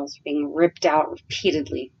toenails are being ripped out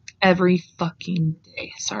repeatedly. Every fucking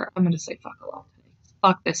day. Sorry, I'm going to say fuck a lot today.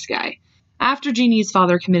 Fuck this guy. After Genie's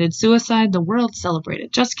father committed suicide, the world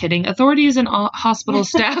celebrated. Just kidding. Authorities and hospital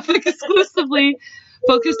staff exclusively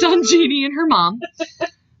focused on Genie and her mom.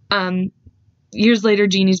 Years later,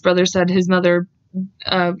 Genie's brother said his mother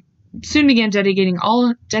soon began dedicating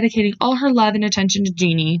all her love and attention to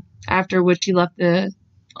Genie, after which he left the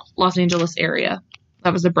Los Angeles area.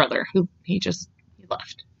 That was the brother who he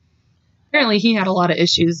left. Apparently, he had a lot of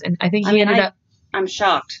issues, and I think ended up... I'm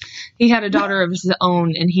shocked. He had a daughter of his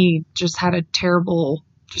own, and he just had a terrible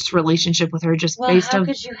relationship with her, based on... how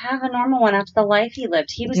could you have a normal one after the life he lived?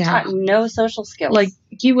 He was taught no social skills. Like,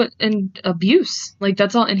 he was... And abuse. Like,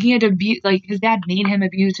 that's all. And he had abuse... Like, his dad made him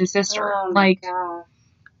abuse his sister. Oh, my God.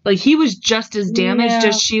 Like, he was just as damaged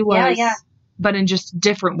as she was, but in just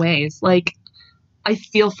different ways. Like... I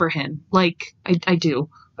feel for him. Like, I do.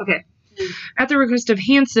 Okay. At the request of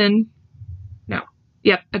Hansen,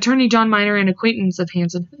 attorney John Miner, an acquaintance of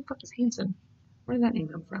Hansen. Who the fuck is Hansen? Where did that name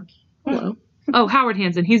come from? Hello. Oh, Howard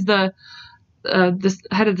Hansen. He's the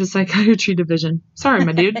head of the psychiatry division. Sorry,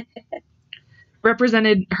 my dude.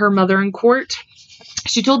 Represented her mother in court.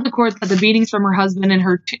 She told the court that the beatings from her husband and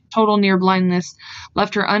her total near blindness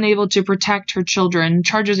left her unable to protect her children.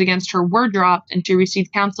 Charges against her were dropped, and she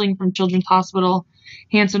received counseling from Children's Hospital.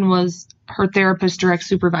 Hansen was her therapist direct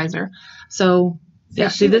supervisor. So yeah,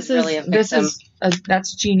 see, that's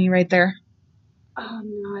Genie right there. Oh,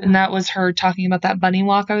 no. And that was her talking about that bunny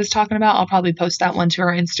walk I was talking about. I'll probably post that one to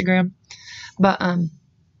our Instagram. But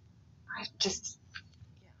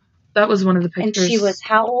that was one of the pictures. And she was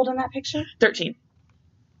how old in that picture? 13.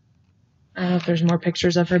 I don't know if there's more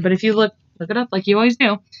pictures of her, but if you look it up like you always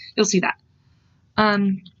do, you'll see that.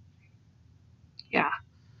 Yeah.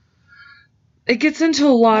 It gets into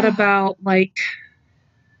a lot about like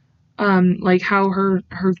how her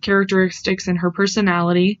characteristics and her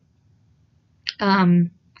personality.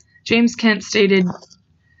 James Kent stated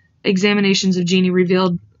examinations of Genie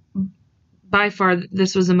revealed by far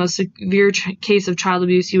this was the most severe case of child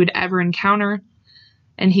abuse he would ever encounter,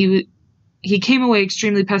 and he came away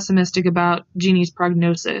extremely pessimistic about Genie's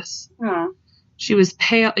prognosis. Aww. She was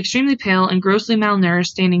pale, extremely pale and grossly malnourished,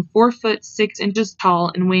 standing 4 foot 6 inches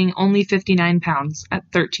tall and weighing only 59 pounds at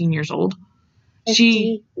 13 years old.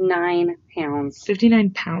 59 pounds. 59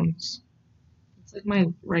 pounds. It's like my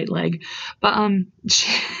right leg. But,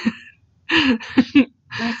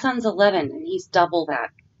 my son's 11 and he's double that.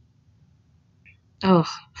 Oh.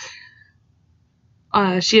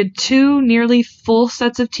 She had 2 nearly full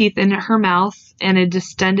sets of teeth in her mouth and a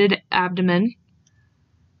distended abdomen.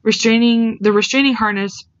 The restraining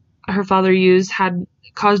harness her father used had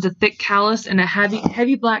caused a thick callus and a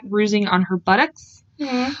heavy black bruising on her buttocks,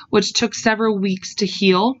 which took several weeks to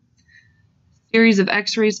heal. A series of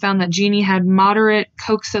x-rays found that Genie had moderate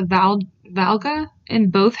coxa valga in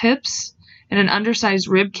both hips and an undersized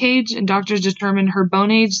rib cage, and doctors determined her bone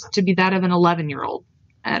age to be that of an 11-year-old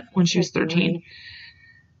when she was 13.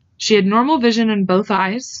 She had normal vision in both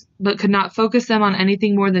eyes, but could not focus them on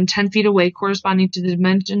anything more than 10 feet away, corresponding to the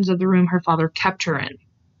dimensions of the room her father kept her in.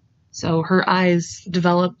 So her eyes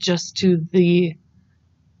developed just to the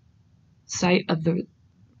sight of the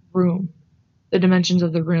room, the dimensions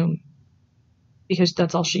of the room, because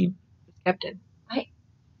that's all she kept in.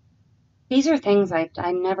 These are things I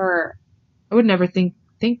never... I would never think.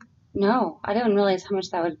 No, I didn't realize how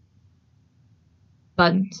much that would...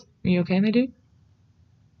 Buttons. Are you okay, my dude?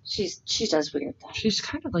 She does weird things. She's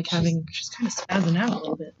kind of like she's kind of spazzing out a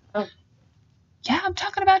little bit. Oh. Yeah, I'm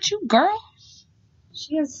talking about you, girl.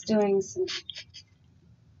 She is doing some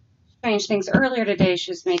strange things. Earlier today,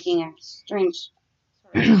 she was making a strange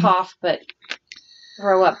sort of cough, but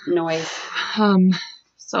throw up noise.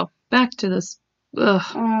 So back to this.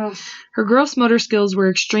 Her gross motor skills were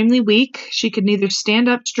extremely weak. She could neither stand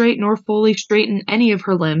up straight nor fully straighten any of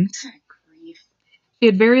her limbs. She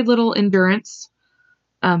had very little endurance.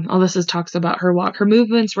 All this talks about her walk. Her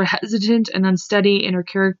movements were hesitant and unsteady in her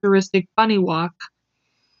characteristic bunny walk,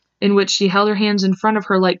 in which she held her hands in front of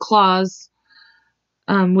her like claws,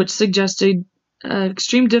 which suggested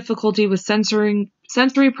extreme difficulty with sensory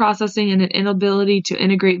processing and an inability to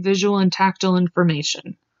integrate visual and tactile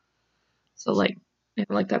information. So, like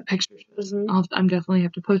that picture shows. I'm definitely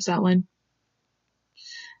have to post that one.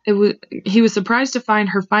 He was surprised to find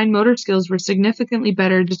her fine motor skills were significantly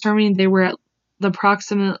better, determining they were at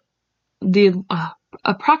approximately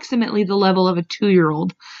the level of a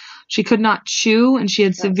 2-year-old. She could not chew, and she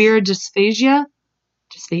had severe dysphagia.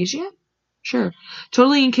 Dysphagia? Sure.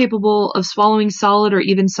 Totally incapable of swallowing solid or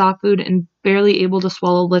even soft food, and barely able to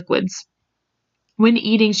swallow liquids. When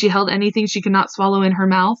eating, she held anything she could not swallow in her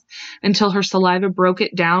mouth until her saliva broke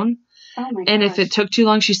it down. Oh my and gosh. If it took too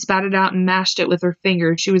long, she spat it out and mashed it with her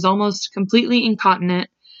fingers. She was almost completely incontinent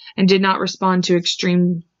and did not respond to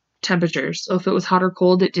extreme temperatures. So if it was hot or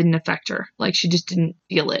cold, it didn't affect her. Like, she just didn't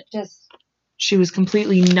feel it. She was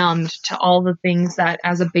completely numbed to all the things that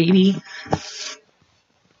as a baby...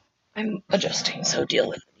 I'm adjusting, so deal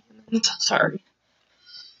with it. Sorry.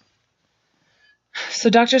 So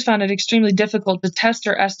doctors found it extremely difficult to test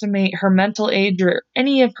or estimate her mental age or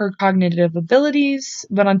any of her cognitive abilities,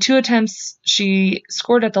 but on 2 attempts, she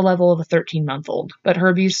scored at the level of a 13-month-old. But her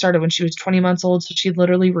abuse started when she was 20 months old, so she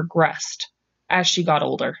literally regressed as she got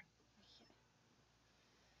older.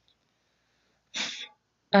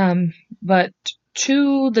 But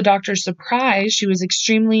to the doctor's surprise, she was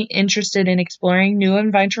extremely interested in exploring new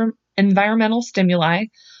environmental stimuli,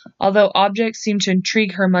 although objects seemed to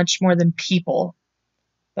intrigue her much more than people.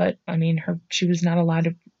 But, I mean, she was not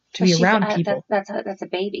allowed to be around people. That's a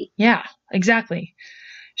baby. Yeah, exactly.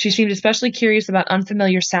 She seemed especially curious about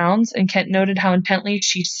unfamiliar sounds, and Kent noted how intently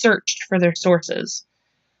she searched for their sources.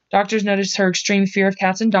 Doctors noticed her extreme fear of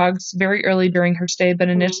cats and dogs very early during her stay, but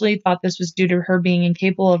initially thought this was due to her being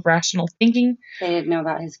incapable of rational thinking. They didn't know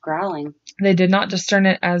about his growling. They did not discern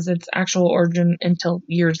it as its actual origin until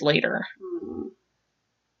years later.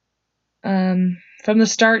 From the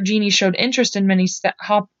start, Genie showed interest in many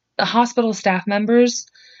hospital staff members.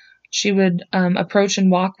 She would approach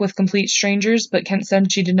and walk with complete strangers, but Kent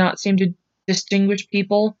said she did not seem to distinguish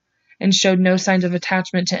people and showed no signs of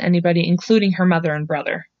attachment to anybody, including her mother and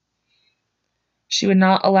brother. She would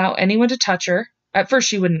not allow anyone to touch her. At first,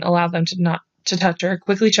 she wouldn't allow them to touch her,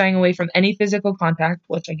 quickly shying away from any physical contact,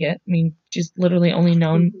 which I get. I mean, she's literally only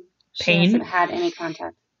known pain. She hasn't had any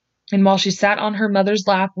contact. And while she sat on her mother's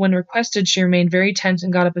lap when requested, she remained very tense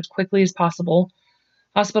and got up as quickly as possible.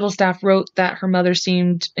 Hospital staff wrote that her mother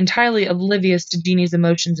seemed entirely oblivious to Jeannie's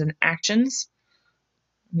emotions and actions.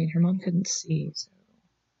 I mean, her mom couldn't see, so...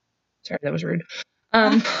 Sorry, that was rude.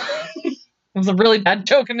 It was a really bad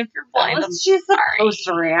joke, and if you're blind, she's supposed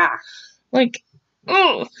to react. Like,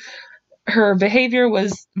 oh, her behavior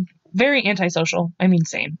was very antisocial. I mean,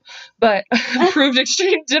 same, but proved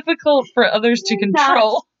extremely difficult for others to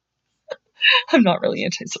control. I'm not really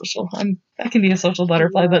antisocial. I can be a social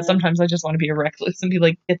butterfly, but sometimes I just want to be a recluse and be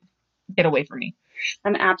like, get away from me.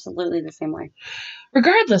 I'm absolutely the same way.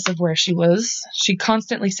 Regardless of where she was, she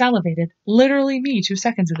constantly salivated. Literally me 2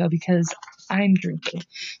 seconds ago because I'm drinking.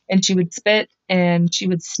 And she would spit and she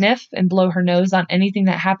would sniff and blow her nose on anything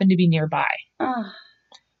that happened to be nearby.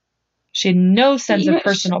 She had no sense of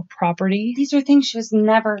personal property. These are things she was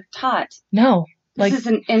never taught. No. This is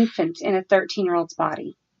an infant in a 13-year-old's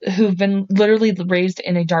body. Who've been literally raised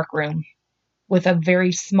in a dark room with a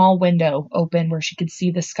very small window open where she could see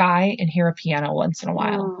the sky and hear a piano once in a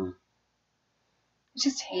while. I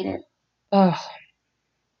just hate it. Ugh.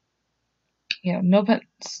 Yeah, no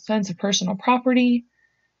sense of personal property.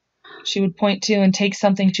 She would point to and take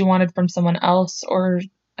something she wanted from someone else or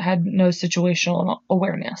had no situational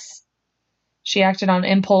awareness. She acted on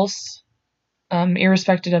impulse,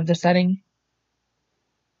 irrespective of the setting.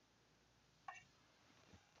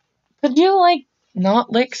 Could you,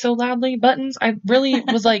 not lick so loudly, Buttons? I really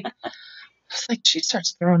was like, she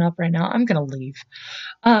starts throwing up right now. I'm going to leave.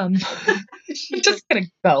 Just going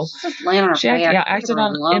to go. Just laying on her acted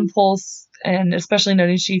on impulse, and especially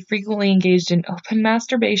noting she frequently engaged in open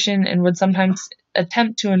masturbation and would sometimes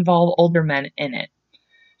attempt to involve older men in it.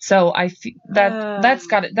 So I feel that's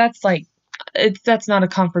got it. That's not a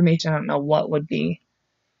confirmation. I don't know what would be.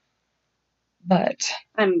 But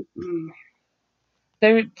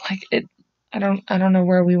they're it. I don't know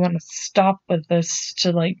where we want to stop with this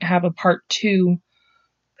to have a part 2,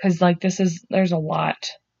 because there's a lot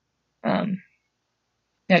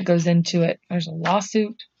that goes into it. There's a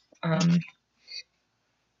lawsuit.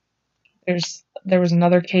 There was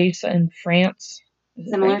another case in France.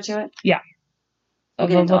 Similar to it? Yeah. Of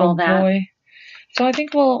a little boy. So I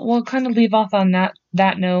think we'll kind of leave off on that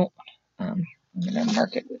note. I'm gonna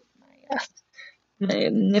mark it with my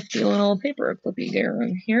nifty little paper clippy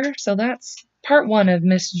here. So that's part 1 of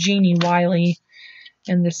Miss Genie Wiley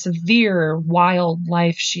and the severe wild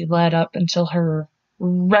life she led up until her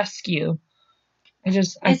rescue.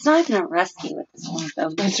 It's not even a rescue at this point,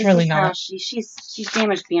 though. It's really not. She's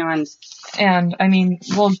damaged beyond. And I mean,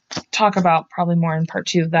 we'll talk about probably more in part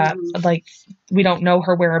 2 that we don't know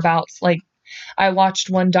her whereabouts. I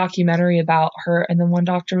watched one documentary about her, and then one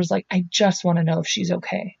doctor was like, "I just want to know if she's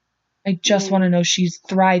okay. I just want to know she's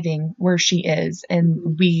thriving where she is,"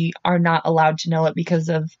 and we are not allowed to know it because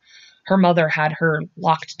of her mother had her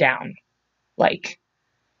locked down.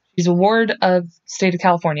 She's a ward of state of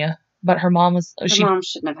California, but her mom was... Her mom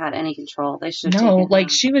shouldn't have had any control. They should have No,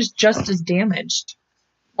 she was just as damaged,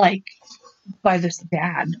 by this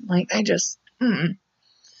dad.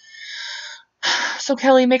 So,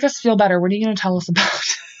 Kelly, make us feel better. What are you going to tell us about?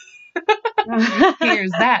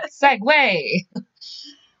 Here's that segue.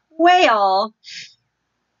 Whale.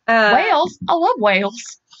 Whales? I love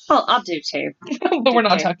whales. Well, I'll do too. But we're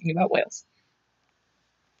not talking about whales.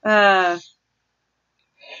 Well.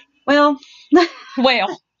 Whale.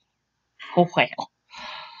 A whale.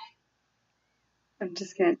 I'm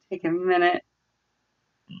just going to take a minute.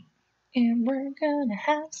 And we're going to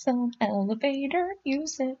have some elevator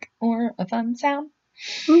music or a fun sound.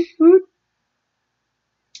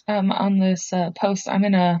 On this post, I'm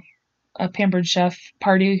in a Pampered Chef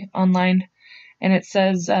party online, and it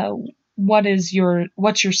says, what's your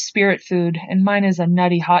spirit food? And mine is a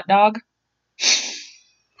nutty hot dog.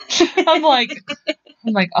 I'm like,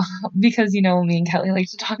 because me and Kelly like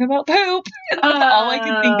to talk about poop. That's all I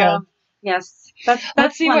can think of. Yes.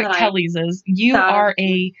 Let's see what Kelly's is. You are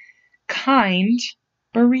a kind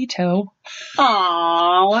burrito.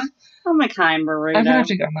 Aww. I'm a kind burrito. I'm gonna have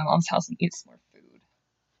to go to my mom's house and eat some more food.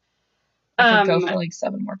 I could go for like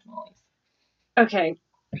 7 more tamales. Okay.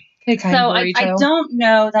 Hey, kind burrito. I don't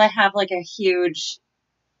know that I have like a huge,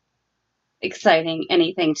 exciting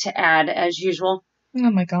anything to add as usual.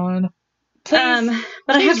 Oh my god.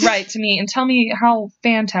 Please write to me and tell me how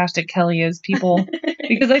fantastic Kelly is, people.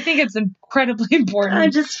 Because I think it's incredibly important. I'm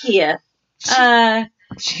just here.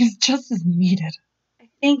 She's just as needed. I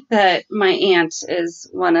think that my aunt is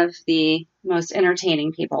one of the most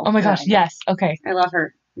entertaining people. Oh my gosh, yes. Okay. I love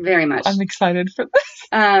her very much. I'm excited for this.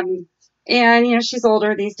 And, she's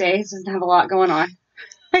older these days, doesn't have a lot going on.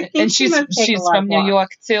 And she's from New York,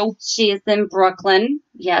 too? She's in Brooklyn,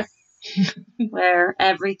 yes. Where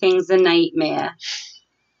everything's a nightmare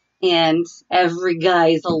and every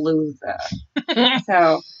guy's a loser.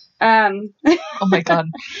 So, oh my god,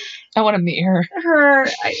 I want to meet her.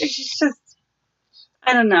 She's just,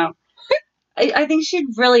 I don't know. I think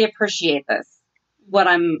she'd really appreciate this. What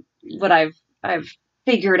I've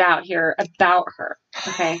figured out here about her.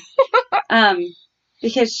 Okay,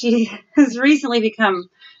 because she has recently become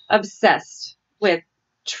obsessed with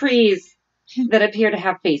trees that appear to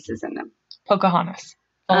have faces in them. Pocahontas.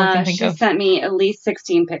 All I can think she sent me at least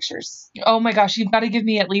 16 pictures. Oh my gosh, you've got to give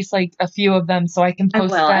me at least like a few of them so I can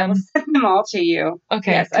post them. I will send them all to you.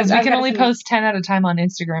 Okay, because we can only post 10 at a time on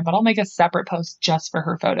Instagram, but I'll make a separate post just for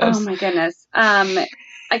her photos. Oh my goodness. I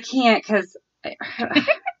can't because...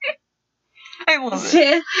 I love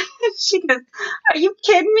it. She goes, "Are you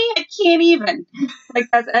kidding me? I can't even." Like,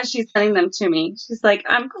 that's as she's sending them to me. She's like,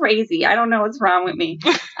 "I'm crazy. I don't know what's wrong with me."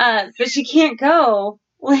 So she can't go.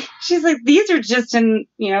 She's like, "These are just in,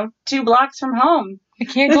 2 blocks from home. I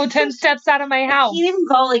can't go 10 steps out of my house. I can't even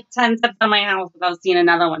go like 10 steps out of my house without seeing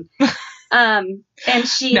another one." And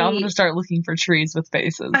she... Now I'm going to start looking for trees with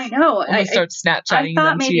faces. I know. I'm going to start Snapchatting them to you. I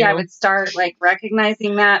thought maybe I would start like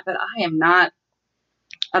recognizing that, but I am not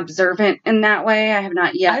observant in that way. I have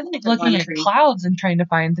not yet. I like looking at clouds and trying to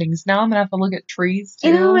find things. Now I'm gonna have to look at trees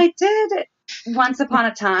too. I did once upon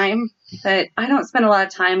a time, but I don't spend a lot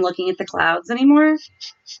of time looking at the clouds anymore.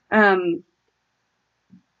 I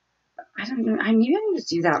don't know. I need to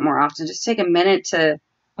do that more often. Just take a minute to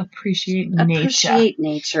appreciate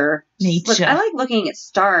nature. Look, I like looking at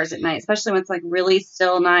stars at night, especially when it's like really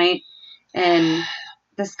still night and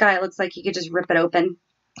the sky looks like you could just rip it open.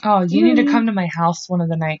 Oh, you need to come to my house one of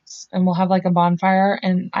the nights, and we'll have like a bonfire,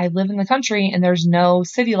 and I live in the country, and there's no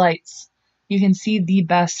city lights. You can see the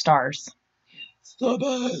best stars. It's the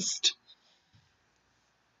best.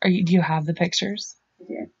 Do you have the pictures? I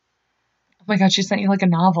did. Oh my god, she sent you like a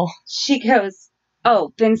novel. She goes,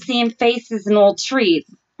 "Oh, been seeing faces in old trees.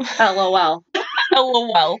 LOL."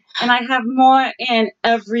 LOL. And I have more in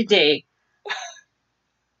every day.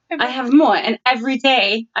 I have more, and every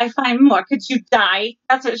day I find more. Could you die?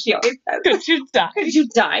 That's what she always says. Could you die? Could you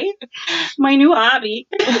die? My new hobby.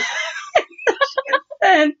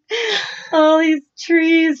 And all these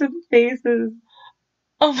trees with faces.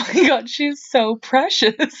 Oh my god, she's so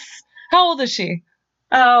precious. How old is she?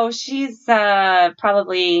 Oh, she's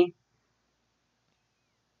probably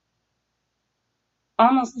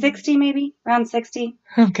almost 60, maybe around 60.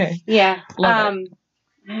 Okay. Yeah. Love it.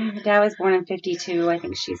 My dad was born in 52. I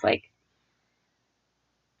think she's like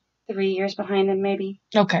 3 years behind him, maybe.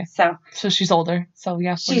 Okay. So she's older. So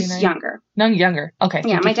yeah, 49. She's younger. No, younger. Okay.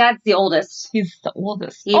 Yeah, my dad's the oldest. He's the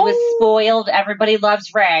oldest. He was spoiled. Everybody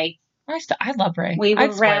loves Ray. I love Ray. We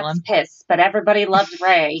were rat's pissed, but everybody loved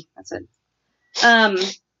Ray. That's it.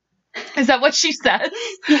 Is that what she said?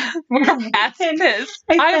 We're rat's pissed.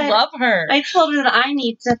 I love her. I told her that I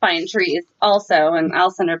need to find trees also, and I'll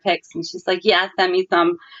send her pics. And she's like, "Yeah, send me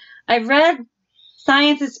some." I read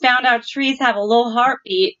science has found out trees have a low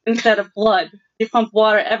heartbeat instead of blood. They pump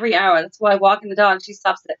water every hour. That's why walking the dog, she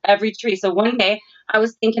stops at every tree. So one day I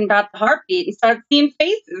was thinking about the heartbeat and started seeing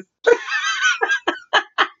faces.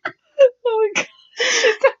 Oh my god.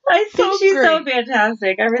 I think she's so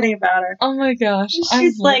fantastic. Everything about her. Oh my gosh.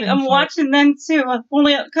 She's like, I'm watching them too. I've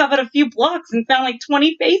only covered a few blocks and found like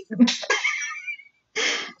 20 faces.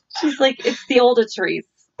 She's like, it's the older trees.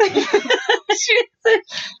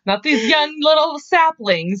 Not these young little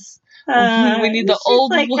saplings. We need the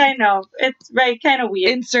old. Like, I know. It's kind of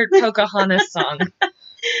weird. Insert Pocahontas song.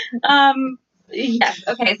 Yes.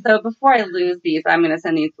 Okay. So before I lose these, I'm gonna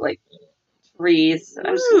send these like trees.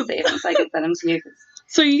 I'm just gonna save them so I can send them to you.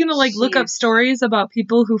 So you're gonna like look up stories about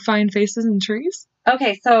people who find faces in trees?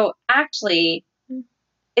 Okay. So actually,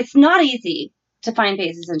 it's not easy to find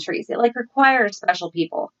faces in trees. It like requires special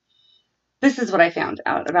people. This is what I found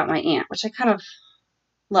out about my aunt, which I kind of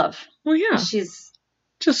love. Well, yeah. She's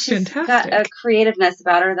Just she's fantastic. got a creativeness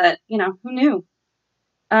about her that, you know, who knew?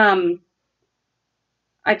 I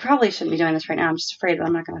probably shouldn't be doing this right now. I'm just afraid that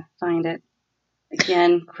I'm not going to find it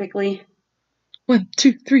again quickly. 1,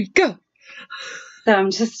 2, 3, go. So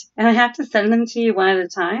and I have to send them to you one at a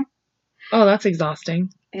time. Oh, that's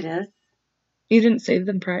exhausting. It is. You didn't save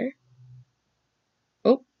them prior?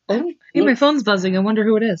 Oh. Hey, my phone's buzzing. I wonder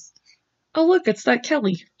who it is. Oh, look, it's that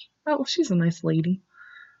Kelly. Oh, she's a nice lady.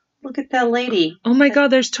 Look at that lady. Oh my God,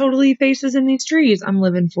 there's totally faces in these trees. I'm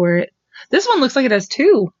living for it. This one looks like it has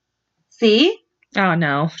 2. See? Oh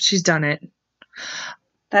no, she's done it.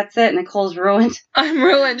 That's it. Nicole's ruined. I'm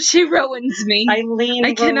ruined. She ruins me.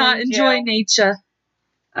 I cannot enjoy nature.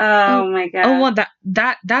 Oh my God. Oh, well,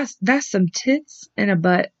 that's some tits and a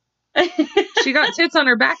butt. She got tits on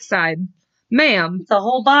her backside. Ma'am. It's a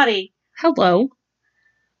whole body. Hello.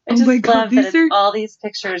 I just love that it's all these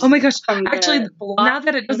pictures. Oh my gosh. Actually, now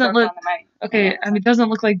that it doesn't look... Okay, I mean, it doesn't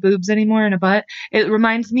look like boobs anymore in a butt. It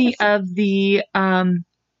reminds me of the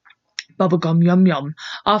bubblegum yum yum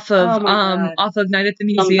off of Night at the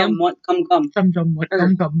Museum. Gum.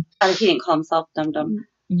 Gum. He didn't call himself Dum Dum.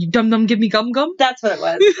 Dum Dum give me gum gum? That's what it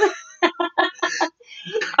was.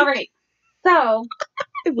 All right. So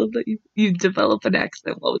I love that you develop an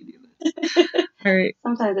accent while we do this. All right.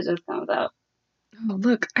 Sometimes it just comes out. Oh,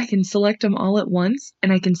 look, I can select them all at once,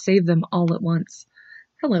 and I can save them all at once.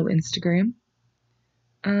 Hello, Instagram.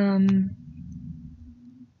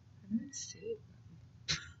 Let's see.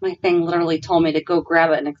 My thing literally told me to go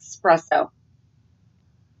grab an espresso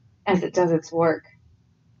as it does its work.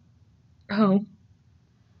 Oh.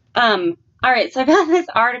 All right, so I found this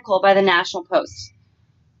article by the National Post.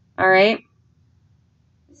 All right.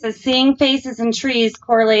 It says, seeing faces in trees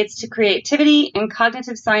correlates to creativity, and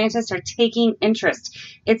cognitive scientists are taking interest.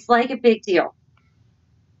 It's like a big deal.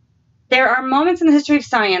 There are moments in the history of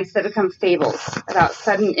science that become fables about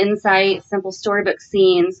sudden insight, simple storybook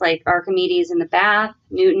scenes like Archimedes in the bath,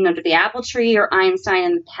 Newton under the apple tree, or Einstein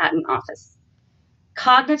in the patent office.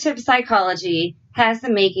 Cognitive psychology has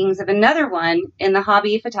the makings of another one in the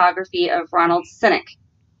hobby photography of Ronald Sinek,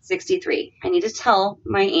 63. I need to tell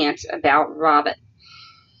my aunt about Robin.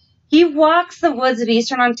 He walks the woods of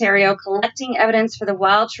eastern Ontario collecting evidence for the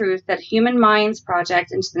wild truth that human minds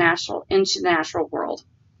project into the natural world.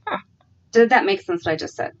 Huh. Did that make sense what I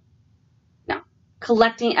just said? No.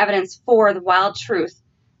 Collecting evidence for the wild truth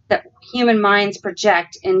that human minds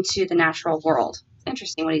project into the natural world. It's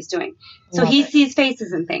interesting what he's doing. So he sees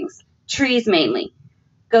faces and things. Trees mainly.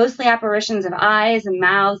 Ghostly apparitions of eyes and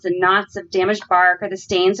mouths and knots of damaged bark are the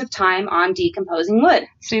stains of time on decomposing wood.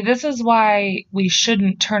 See, this is why we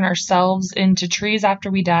shouldn't turn ourselves into trees after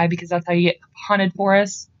we die, because that's how you get hunted for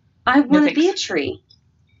us. I want to be a tree.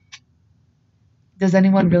 Does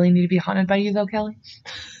anyone really need to be haunted by you, though, Kelly?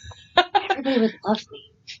 Everybody would love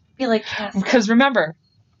me. Be like Cassie. Because remember,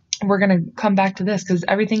 we're going to come back to this, because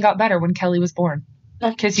everything got better when Kelly was born.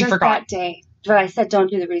 That's just you forgot. That day. But I said don't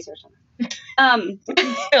do the research on it.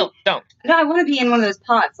 Still, don't. No, I want to be in one of those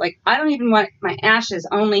pots. Like, I don't even want my ashes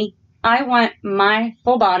only. I want my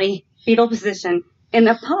full body fetal position in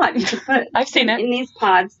a pod. You can put I've seen it. In these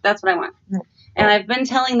pods. That's what I want. Yeah. And I've been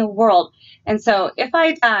telling the world. And so if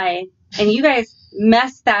I die and you guys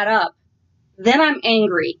mess that up, then I'm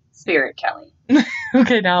angry, Spirit Kelly.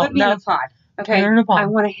 Okay, now. Put me in a pod. Okay? In a pod. I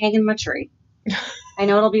want to hang in my tree. I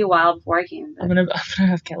know it'll be wild before I can. I'm gonna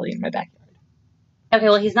have Kelly in my backyard. Okay,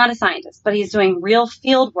 well, he's not a scientist, but he's doing real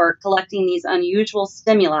field work collecting these unusual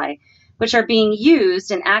stimuli, which are being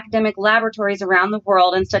used in academic laboratories around the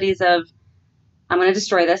world in studies of, I'm going to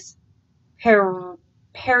destroy this,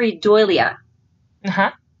 pareidolia.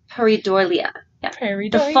 Uh-huh. Pareidolia. Yeah.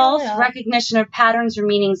 Pareidolia. The false recognition of patterns or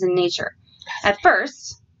meanings in nature. At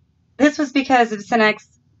first, this was because of Sinek's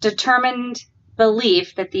determined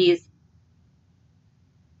belief that these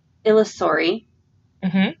illusory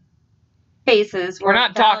faces were We're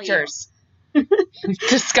not doctors. We've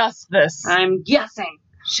discussed this. I'm guessing.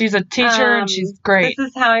 She's a teacher and she's great. This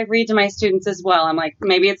is how I read to my students as well. I'm like,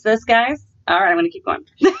 maybe it's this, guys. All right, I'm going to keep going.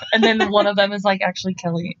 And then one of them is like, actually,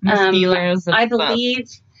 Kelly. I believe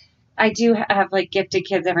I do have like gifted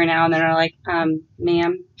kids every now and then are like,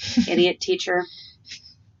 ma'am, idiot teacher.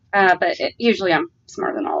 But usually I'm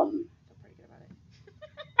smarter than all of them. I feel pretty good about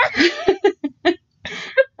it.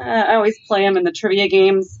 I always play them in the trivia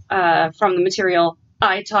games from the material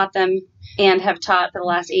I taught them and have taught for the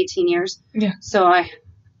last 18 years. Yeah. So I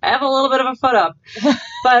have a little bit of a foot up.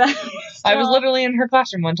 But I was literally in her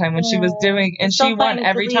classroom one time when she was doing, and she won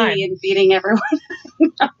every time. And beating everyone.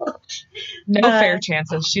 No fair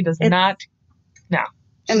chances. She does not. No.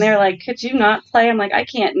 And they're like, could you not play? I'm like, I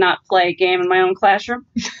can't not play a game in my own classroom.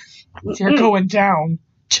 You're going down.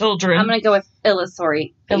 children. I'm going to go with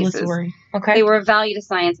illusory faces. Illusory. Okay. They were of value to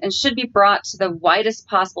science and should be brought to the widest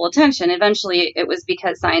possible attention. Eventually, it was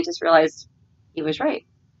because scientists realized he was right.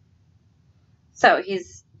 So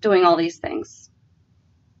he's doing all these things.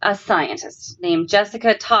 A scientist named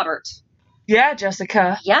Jessica Taubert. Yeah,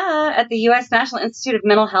 Jessica. Yeah, at the U.S. National Institute of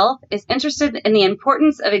Mental Health is interested in the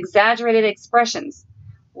importance of exaggerated expressions.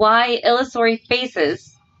 Why illusory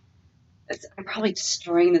faces... I'm probably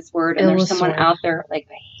destroying this word, and there's someone out there like,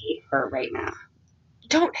 I hate her right now.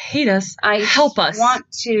 Don't hate us. Help us. I want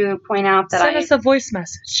to point out that Send us a voice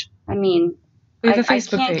message. I mean, we have a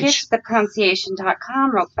Facebook I can't page. get to the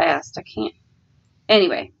pronunciation.com real fast. I can't.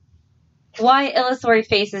 Anyway, why illusory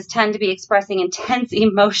faces tend to be expressing intense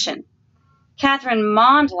emotion. Catherine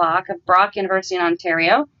Mondlock of Brock University in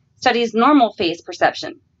Ontario studies normal face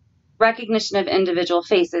perception, recognition of individual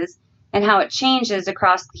faces, and how it changes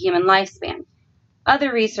across the human lifespan.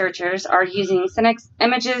 Other researchers are using Cynic's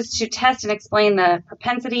images to test and explain the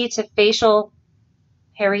propensity to facial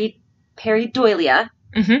pareidolia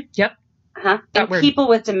Yep. in people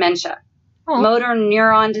with dementia, motor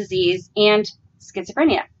neuron disease, and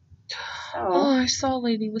schizophrenia. Oh, I saw a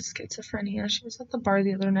lady with schizophrenia. She was at the bar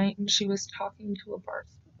the other night, and she was talking to a bar.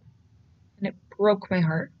 And it broke my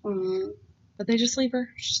heart. Mm. But they just leave her.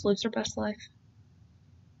 She just lives her best life.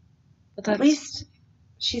 But at least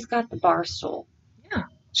she's got the bar stool. Yeah.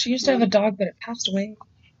 She used to have a dog, but it passed away.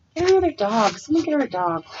 Get her another dog. Someone get her a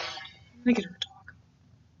dog. Let me get her a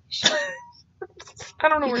dog. I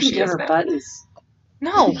don't know where she is now. Buttons.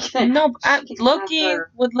 No.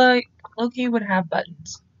 Loki would have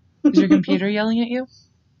buttons. Is your computer yelling at you?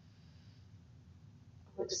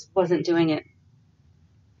 I just wasn't doing it.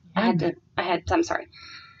 I'm sorry.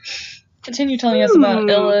 Continue telling us about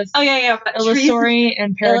illusory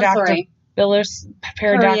and pareidolia.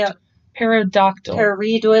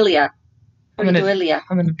 I'm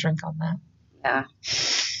going to drink on that.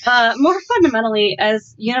 Yeah. More fundamentally,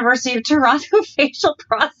 as University of Toronto facial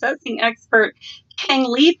processing expert Kang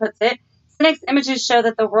Lee puts it, Cynic's images show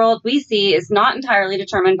that the world we see is not entirely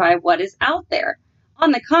determined by what is out there.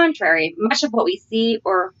 On the contrary, much of what we see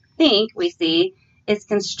or think we see is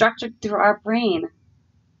constructed through our brain.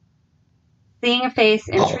 Seeing a face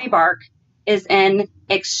in tree bark is an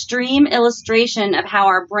extreme illustration of how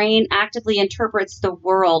our brain actively interprets the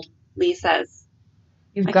world, Lee says.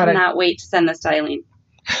 I cannot wait to send this to Eileen.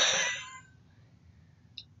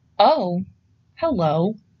 Oh,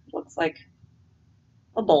 hello. Looks like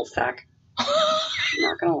a bowl sack. I'm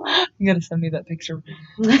not gonna lie. You gotta send me that picture.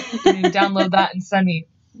 You download that and send me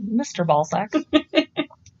Mr. Ballsack.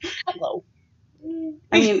 Hello.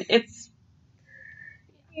 I mean, it's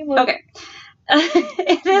okay.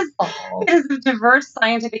 It is of diverse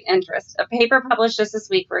scientific interest. A paper published just this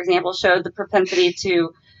week, for example, showed the propensity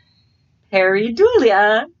to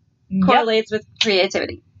pareidolia correlates with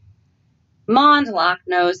creativity. Mondlock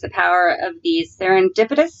knows the power of these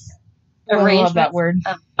serendipitous arrangements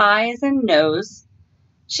of eyes and nose.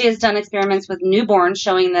 She has done experiments with newborns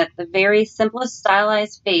showing that the very simplest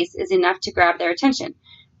stylized face is enough to grab their attention.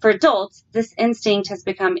 For adults, this instinct has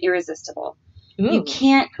become irresistible. Ooh, you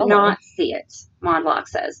can't not see it, Mondlock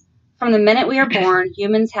says. From the minute we are born,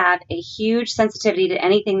 humans have a huge sensitivity to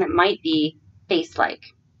anything that might be face-like.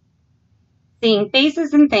 Seeing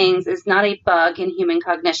faces and things is not a bug in human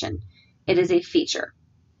cognition. It is a feature.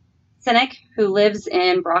 Cynic, who lives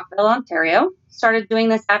in Brockville, Ontario, started doing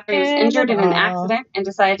this after he was injured in an accident and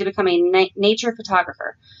decided to become a nature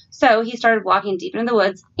photographer. So he started walking deep into the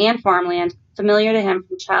woods and farmland, familiar to him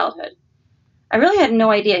from childhood. I really had no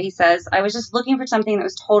idea, he says. I was just looking for something that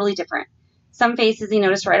was totally different. Some faces he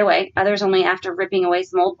noticed right away, others only after ripping away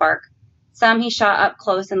some old bark. Some he shot up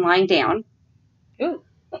close and lying down. Ooh.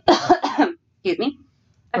 Excuse me.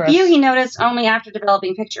 A few he noticed only after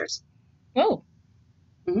developing pictures. Oh.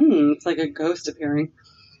 It's like a ghost appearing.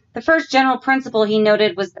 The first general principle he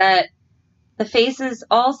noted was that the faces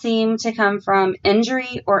all seem to come from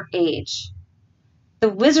injury or age.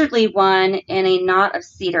 The wizardly one in a knot of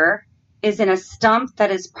cedar is in a stump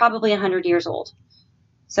that is probably 100 years old.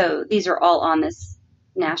 So these are all on this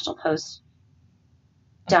National Post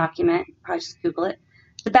document. Probably just Google it.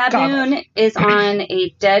 The baboon is on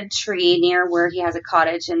a dead tree near where he has a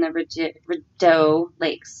cottage in the Rideau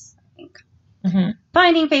Lakes, I think. Mm-hmm.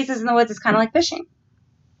 Finding faces in the woods is kind of like fishing.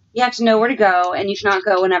 You have to know where to go, and you should not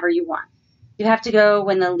go whenever you want. You have to go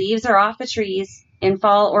when the leaves are off the trees in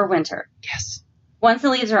fall or winter. Yes. Once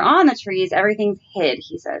the leaves are on the trees, everything's hid,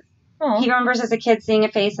 he says. Aww. He remembers as a kid seeing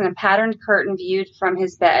a face in a patterned curtain viewed from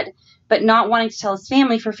his bed, but not wanting to tell his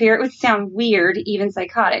family for fear it would sound weird, even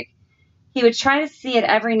psychotic. He would try to see it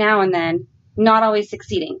every now and then, not always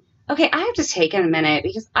succeeding. Okay, I have to take a minute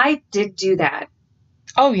because I did do that.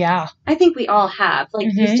 Oh, yeah. I think we all have. Like,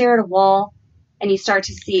 you stare at a wall and you start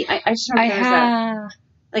to see... I just remember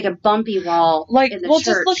there's a bumpy wall in the church.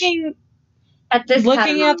 Just looking at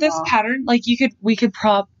this pattern, like, we could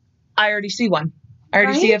I already see one. I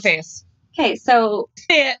already see a face. Okay, so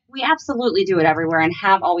we absolutely do it everywhere and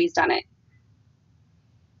have always done it.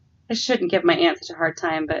 I shouldn't give my aunt such a hard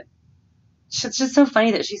time, but it's just so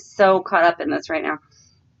funny that she's so caught up in this right now.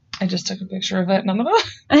 I just took a picture of it and I'm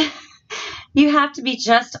gonna... You have to be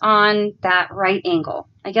just on that right angle.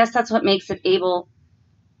 I guess that's what makes it able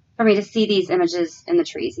for me to see these images in the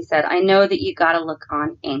trees. He said, I know that you gotta look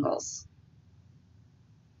on angles.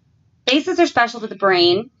 Faces are special to the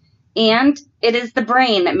brain, and it is the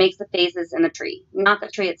brain that makes the faces in the tree, not the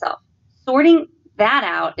tree itself. Sorting that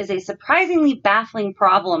out is a surprisingly baffling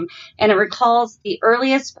problem, and it recalls the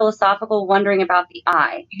earliest philosophical wondering about the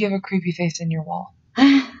eye. You have a creepy face in your wall.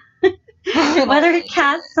 Whether to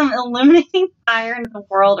cast some illuminating fire into the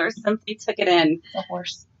world or simply took it in. A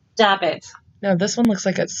horse. Stop it. No, this one looks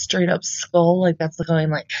like a straight up skull. Like that's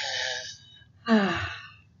going like,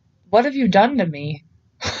 what have you done to me?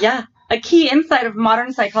 Yeah. A key insight of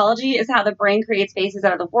modern psychology is how the brain creates faces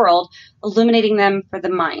out of the world, illuminating them for the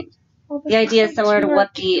mind. Oh, the idea is similar to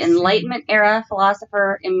what the Enlightenment era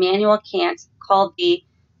philosopher Immanuel Kant called the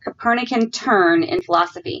Copernican turn in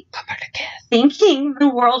philosophy. Thinking the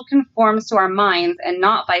world conforms to our minds and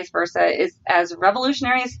not vice versa is as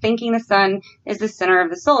revolutionary as thinking the sun is the center of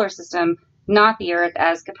the solar system, not the earth,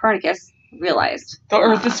 as Copernicus realized. The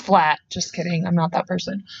earth is flat. Just kidding. I'm not that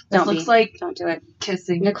person. Don't do it.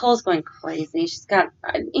 Kissing. Nicole's going crazy. She's got,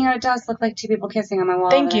 it does look like two people kissing on my wall.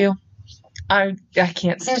 Thank you. I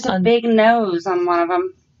can't. There's a big nose on one of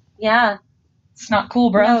them. Yeah. It's not cool,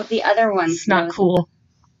 bro. No, the other one's It's not cool.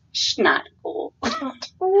 Not cool. Oh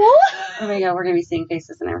my god, we're gonna be seeing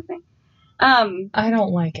faces and everything. I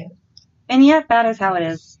don't like it. And yet, that is how it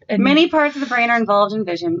is. Many parts of the brain are involved in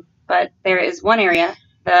vision, but there is one area,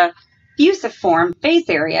 the fusiform face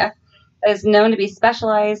area, that is known to be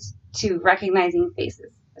specialized to recognizing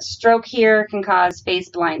faces. A stroke here can cause face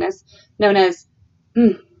blindness, known as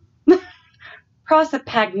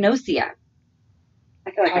prosopagnosia.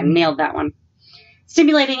 I feel like I nailed that one.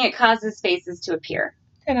 Stimulating it causes faces to appear.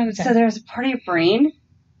 10 out of 10. So there's a part of your brain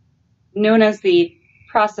known as the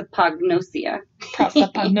prosopagnosia.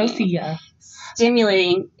 Prosopagnosia.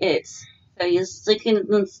 Stimulating it. So you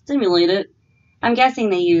can stimulate it. I'm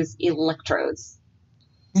guessing they use electrodes.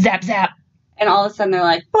 Zap, zap. And all of a sudden they're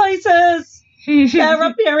like, voices! They're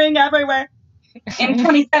appearing everywhere. In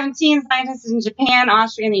 2017, scientists in Japan,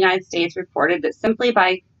 Austria, and the United States reported that simply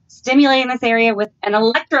by stimulating this area with an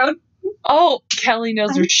electrode. Oh, Kelly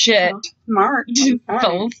knows her shit. So smart.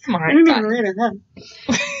 So smart. In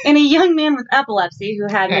a young man with epilepsy who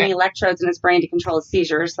had many electrodes in his brain to control his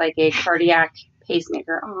seizures, like a cardiac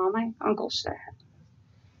pacemaker. Oh, my uncle should have had.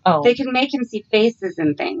 Oh. They can make him see faces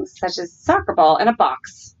and things, such as a soccer ball in a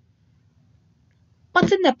box.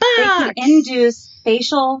 What's in the box? They can induce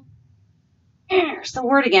facial, there's the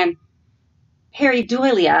word again,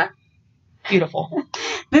 pareidolia. Beautiful.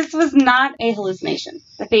 This was not a hallucination.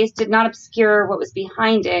 The face did not obscure what was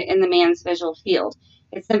behind it in the man's visual field.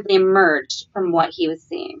 It simply emerged from what he was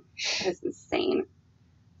seeing. That is insane.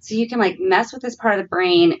 So you can mess with this part of the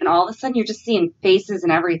brain, and all of a sudden you're just seeing faces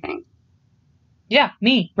and everything. Yeah,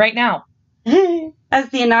 me, right now. As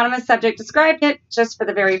the anonymous subject described it, just for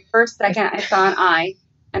the very first second, I saw an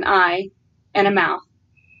eye, and a mouth.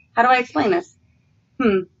 How do I explain this?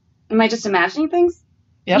 Am I just imagining things?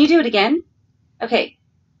 Yep. Can you do it again? Okay,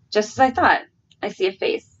 just as I thought, I see a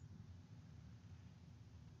face.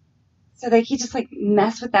 So they can just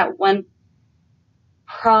mess with that one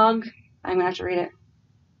I'm gonna have to read it.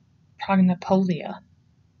 Prognopolia.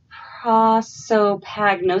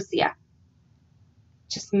 Prosopagnosia.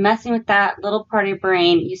 Just messing with that little part of your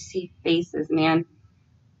brain, you see faces, man.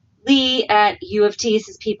 Lee at U of T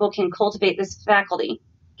says people can cultivate this faculty,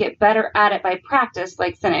 get better at it by practice,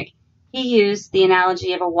 like Cynic. He used the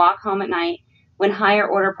analogy of a walk home at night when higher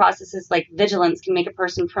order processes like vigilance can make a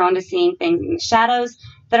person prone to seeing things in the shadows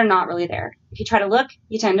that are not really there. If you try to look,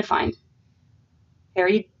 you tend to find.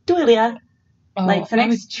 Pareidolia. Like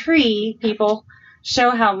Cynic's tree, people show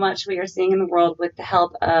how much we are seeing in the world with the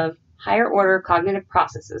help of higher order cognitive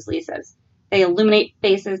processes, Lee says. They illuminate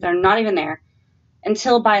faces that are not even there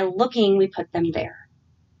until by looking we put them there.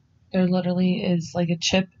 There literally is a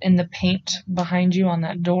chip in the paint behind you on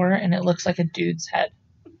that door, and it looks like a dude's head.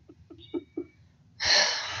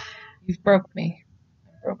 You've broke me.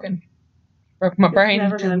 I'm broken. Broke my brain.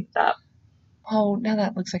 It's never going to stop. Oh, now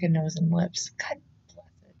that looks like a nose and lips. God bless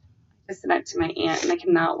it. I sent it to my aunt, and I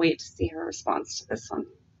cannot wait to see her response to this one.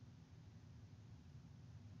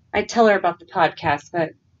 I tell her about the podcast, but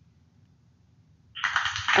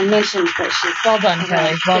I mentioned that she's... Well done,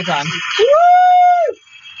 Kelly. Well done. Woo!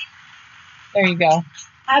 There you go.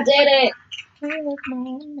 I did it.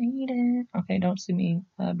 Okay, don't sue me,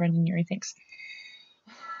 Brendan Urie. Thanks.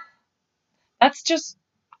 That's just...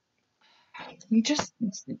 You just...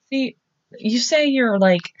 See... You say you're,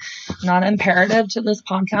 like, not imperative to this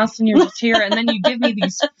podcast and you're just here, and then you give me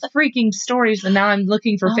these freaking stories, and now I'm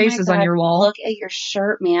looking for faces on your wall. Look at your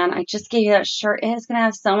shirt, man. I just gave you that shirt. It's going to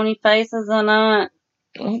have so many faces in it.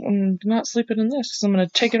 I'm not sleeping in this, because I'm going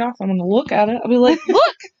to take it off. I'm going to look at it. I'll be like,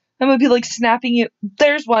 look! I'm going to be, like, snapping it.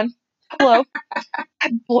 There's one. Hello.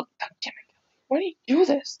 Damn it. Why do you do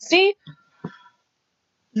this? See?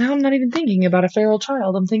 Now I'm not even thinking about a feral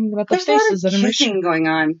child. I'm thinking about the faces that are kissing going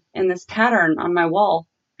on in this pattern on my wall.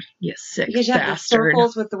 You sick because you have the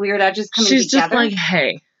circles with the weird edges coming She's together. Just like,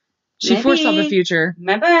 hey. She foresaw the future.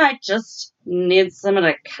 Maybe I just need someone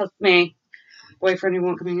to kiss me. Boyfriend who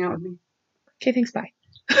won't come hang out with me. Okay, thanks, bye.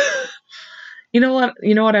 You know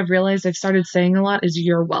what I've realized I've started saying a lot is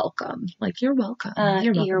you're welcome. Like, you're welcome.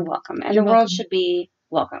 You're welcome. And the world should be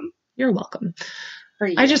welcome. You're welcome.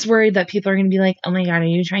 I just worried that people are going to be like, oh my God, are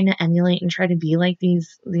you trying to emulate and try to be like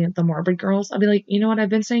the morbid girls? I'll be like, you know what? I've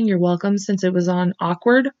been saying you're welcome since it was on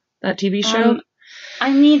Awkward, that TV show.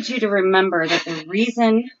 I need you to remember that the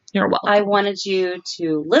reason you're welcome. I wanted you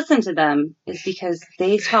to listen to them is because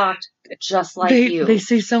they talked just like you. They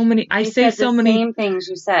say so many. I say so many same things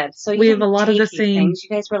you said. So we have a lot of the same things. You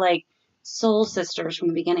guys were like soul sisters from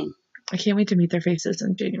the beginning. I can't wait to meet their faces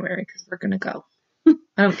in January because we're going to go.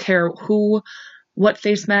 I don't care what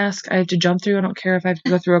face mask I have to jump through. I don't care if I have to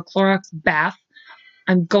go through a Clorox bath.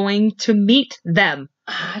 I'm going to meet them.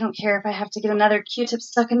 I don't care if I have to get another Q-tip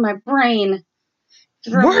stuck in my brain.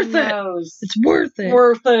 Worth it. It's worth it.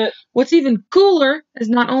 Worth it. What's even cooler is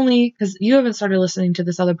not only, because you haven't started listening to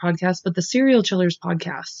this other podcast, but the Serial Chillers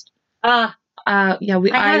podcast. Yeah, I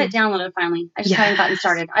had it downloaded finally. I just haven't gotten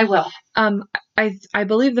started. I will. I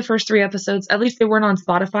believe the first 3 episodes, at least they weren't on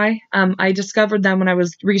Spotify. I discovered them when I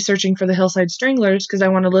was researching for the Hillside Stranglers because I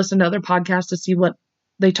wanted to listen to other podcasts to see what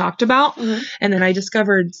they talked about. Mm-hmm. And then I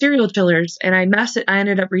discovered Serial Killers, and I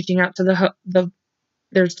ended up reaching out to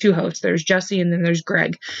there's 2 hosts. There's Jesse and then there's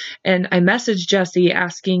Greg. And I messaged Jesse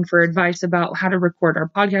asking for advice about how to record our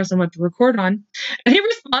podcast and what to record on. And he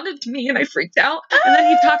responded to me and I freaked out. And then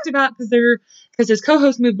he talked about, because his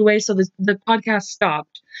co-host moved away, so the podcast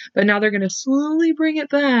stopped. But now they're going to slowly bring it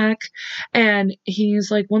back. And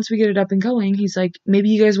he's like, once we get it up and going, he's like, maybe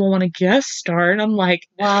you guys will want to guest star. And I'm like,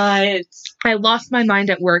 what? I lost my mind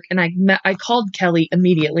at work and I called Kelly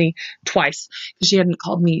immediately twice because she hadn't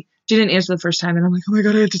called me. She didn't answer the first time, and I'm like, oh my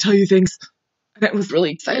God, I have to tell you things. And I was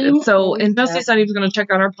really excited. And Dusty said he was going to check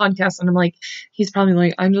out our podcast, and I'm like, he's probably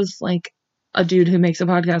like, I'm just like a dude who makes a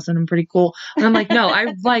podcast, and I'm pretty cool. And I'm like, no,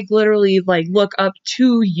 I like literally like look up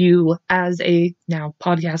to you as a now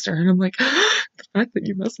podcaster, and I'm like, the fact that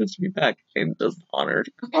you messaged me back, I'm just honored.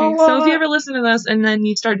 Okay, so if you ever listen to this and then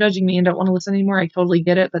you start judging me and don't want to listen anymore, I totally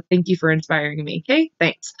get it, but thank you for inspiring me. Okay,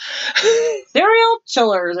 thanks. Serial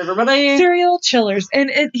Chillers, everybody. Serial Chillers.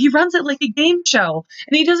 And he runs it like a game show.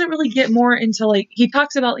 And he doesn't really get more into like, he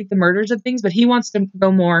talks about like the murders of things, but he wants to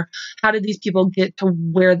go more, how did these people get to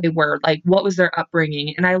where they were? Like, what was their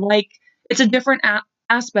upbringing? And I like, it's a different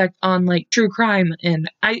aspect on like true crime. And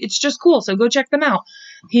it's just cool. So go check them out.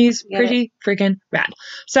 He's pretty freaking rad.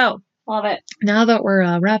 So, love it. Now that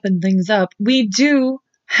we're wrapping things up, we got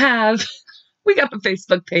a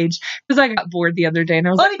Facebook page because I got bored the other day and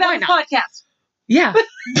I was Bloody Babbles podcast. Yeah.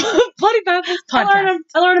 Bloody Babbles podcast.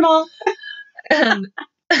 I learned them all. And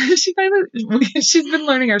she's been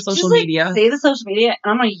learning our social media. Say the social media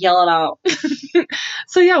and I'm going to yell it out.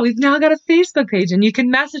 So yeah, we've now got a Facebook page and you can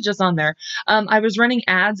message us on there. I was running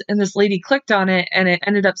ads and this lady clicked on it and it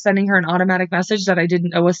ended up sending her an automatic message that I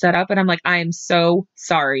didn't know was set up. And I'm like, I am so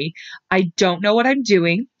sorry. I don't know what I'm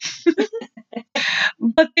doing.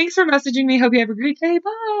 But thanks for messaging me. Hope you have a great day.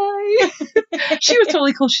 Bye. She was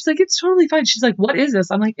totally cool. She's like, it's totally fine. She's like, what is this?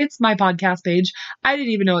 I'm like, it's my podcast page. I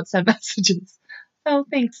didn't even know it sent messages. So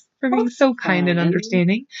thanks for being so kind and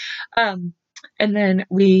understanding. And then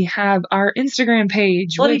we have our Instagram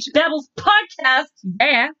page. Bloody Babbles podcast.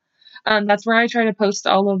 Yeah. That's where I try to post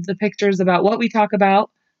all of the pictures about what we talk about.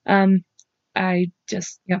 I do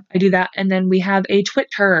that. And then we have a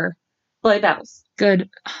Twitter. Bloody Babbles. Good.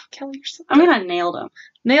 Oh, Kelly, you're so good. I nailed them.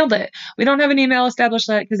 Nailed it. We don't have an email established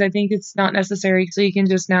yet because I think it's not necessary. So you can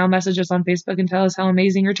just now message us on Facebook and tell us how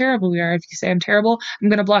amazing or terrible we are. If you say I'm terrible, I'm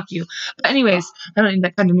going to block you. But anyways, I don't need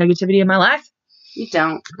that kind of negativity in my life. You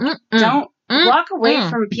don't. Don't walk away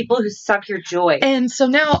from people who suck your joy. And so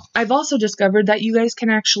now I've also discovered that you guys can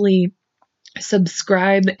actually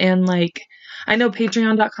subscribe and like, I know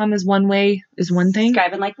patreon.com is one thing.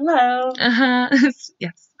 Subscribe and like hello.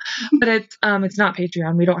 Yes. But it's not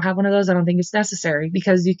Patreon. We don't have one of those. I don't think it's necessary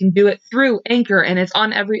because you can do it through Anchor and it's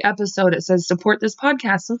on every episode. It says support this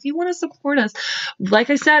podcast. So if you want to support us, like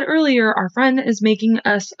I said earlier, our friend is making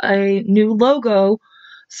us a new logo.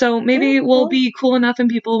 So maybe we'll be cool enough and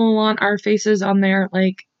people will want our faces on there.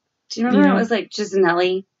 Like, do you remember it was like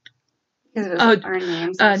Gisanelli? Because it was our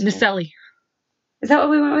names. Naselli. Is that what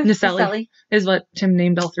we went with? Naselli is what Tim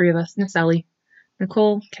named all three of us. Naselli.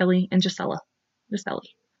 Nicole, Kelly, and Gisela. Naselli.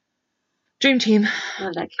 Dream team.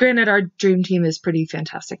 Love that. Granted, our dream team is pretty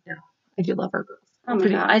fantastic now. I do love our girls. Oh my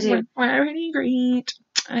God, I do. We're already great.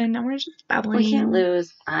 And now we're just babbling. We can't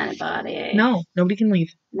lose anybody. No, nobody can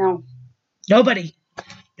leave. No. Nobody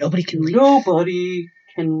can leave. Nobody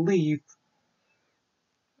can leave.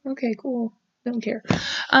 Okay, cool. Don't care.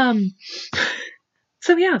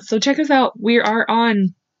 So yeah, so check us out. We are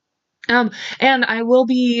on, and I will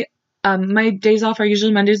be, my days off are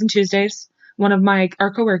usually Mondays and Tuesdays. One of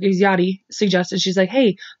our coworkers, Yadi, suggested, she's like,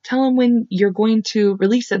 hey, tell them when you're going to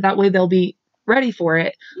release it. That way they'll be ready for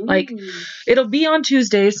it. Like, it'll be on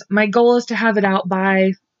Tuesdays. My goal is to have it out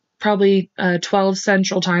by probably 12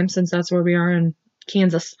 Central time, since that's where we are in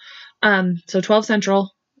Kansas. So 12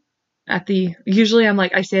 Central usually I'm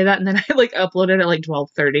like, I say that and then I like upload it at like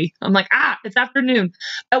 12:30. I'm like, it's afternoon.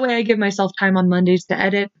 That way I give myself time on Mondays to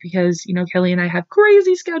edit because, Kelly and I have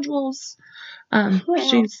crazy schedules.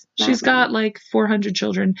 She's got like 400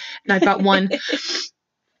 children and I've got one.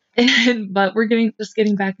 But we're getting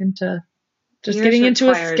back into a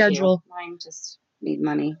schedule. Mine just need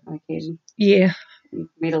money on occasion. Yeah.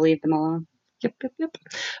 Me to leave them alone. Yep.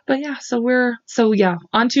 But yeah, so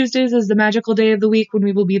on Tuesdays is the magical day of the week when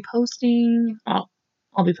we will be posting. I'll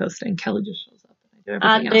be posting. Kelly just shows up and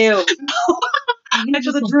I do everything else. I need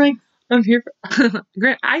the drink. I'm here for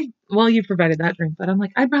Grant. You provided that drink, but I'm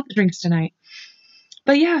like, I brought the drinks tonight.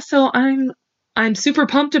 But yeah, so I'm super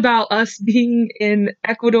pumped about us being in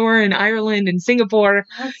Ecuador and Ireland and Singapore.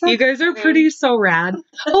 You guys are so rad.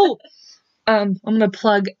 I'm gonna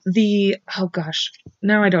plug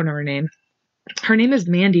now I don't know her name. Her name is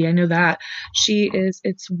Mandy. I know that.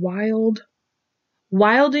 It's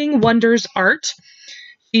Wilding Wonders Art.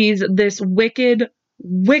 She's this wicked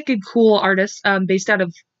cool artist, based out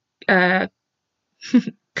of,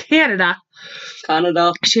 Canada.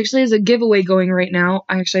 She actually has a giveaway going right now.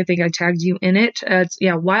 I think I tagged you in it. It's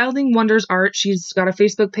Wilding Wonders Art. She's got a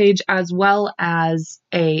Facebook page as well as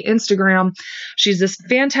a Instagram. She's this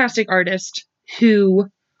fantastic artist who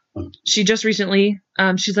she just recently,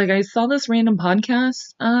 she's like, I saw this random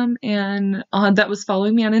podcast, and that was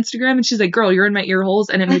following me on Instagram, and she's like, girl, you're in my ear holes,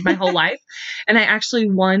 and it made my whole life. And I actually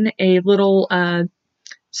won a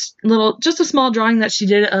just a small drawing that she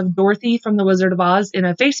did of Dorothy from The Wizard of Oz in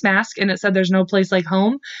a face mask, and it said there's no place like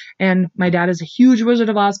home. And my dad is a huge Wizard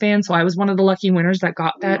of Oz fan, so I was one of the lucky winners that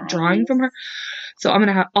got that drawing from her. So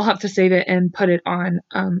I'll have to save it and put it on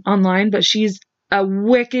online. But she's a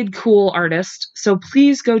wicked cool artist, so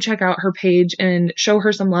please go check out her page and show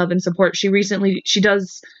her some love and support. She's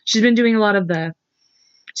been doing a lot of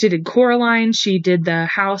she did Coraline, she did the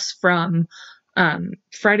house from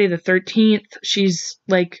Friday the 13th. She's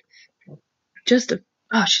like she's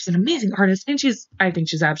an amazing artist, and I think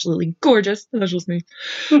she's absolutely gorgeous. That's just me.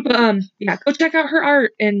 But, go check out her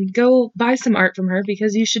art and go buy some art from her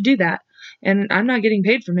because you should do that. And I'm not getting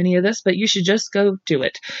paid from any of this, but you should just go do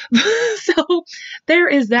it. So there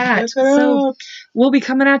is that. So we'll be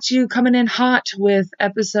coming in hot with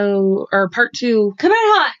part 2.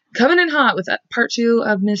 Coming in hot with part 2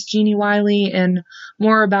 of Miss Genie Wiley and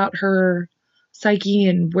more about her psyche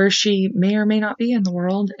and where she may or may not be in the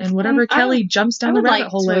world and whatever Kelly jumps down the rabbit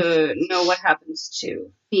hole with. I would like to know what happens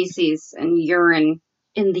to feces and urine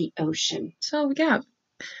in the ocean. So yeah.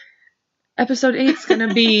 Episode 8 is going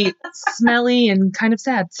to be smelly and kind of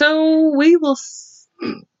sad. So we will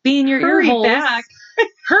be in your ear holes.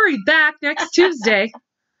 Hurry back next Tuesday.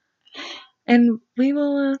 And we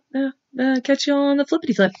will catch you all on the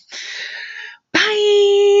flippity flip.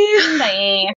 Bye!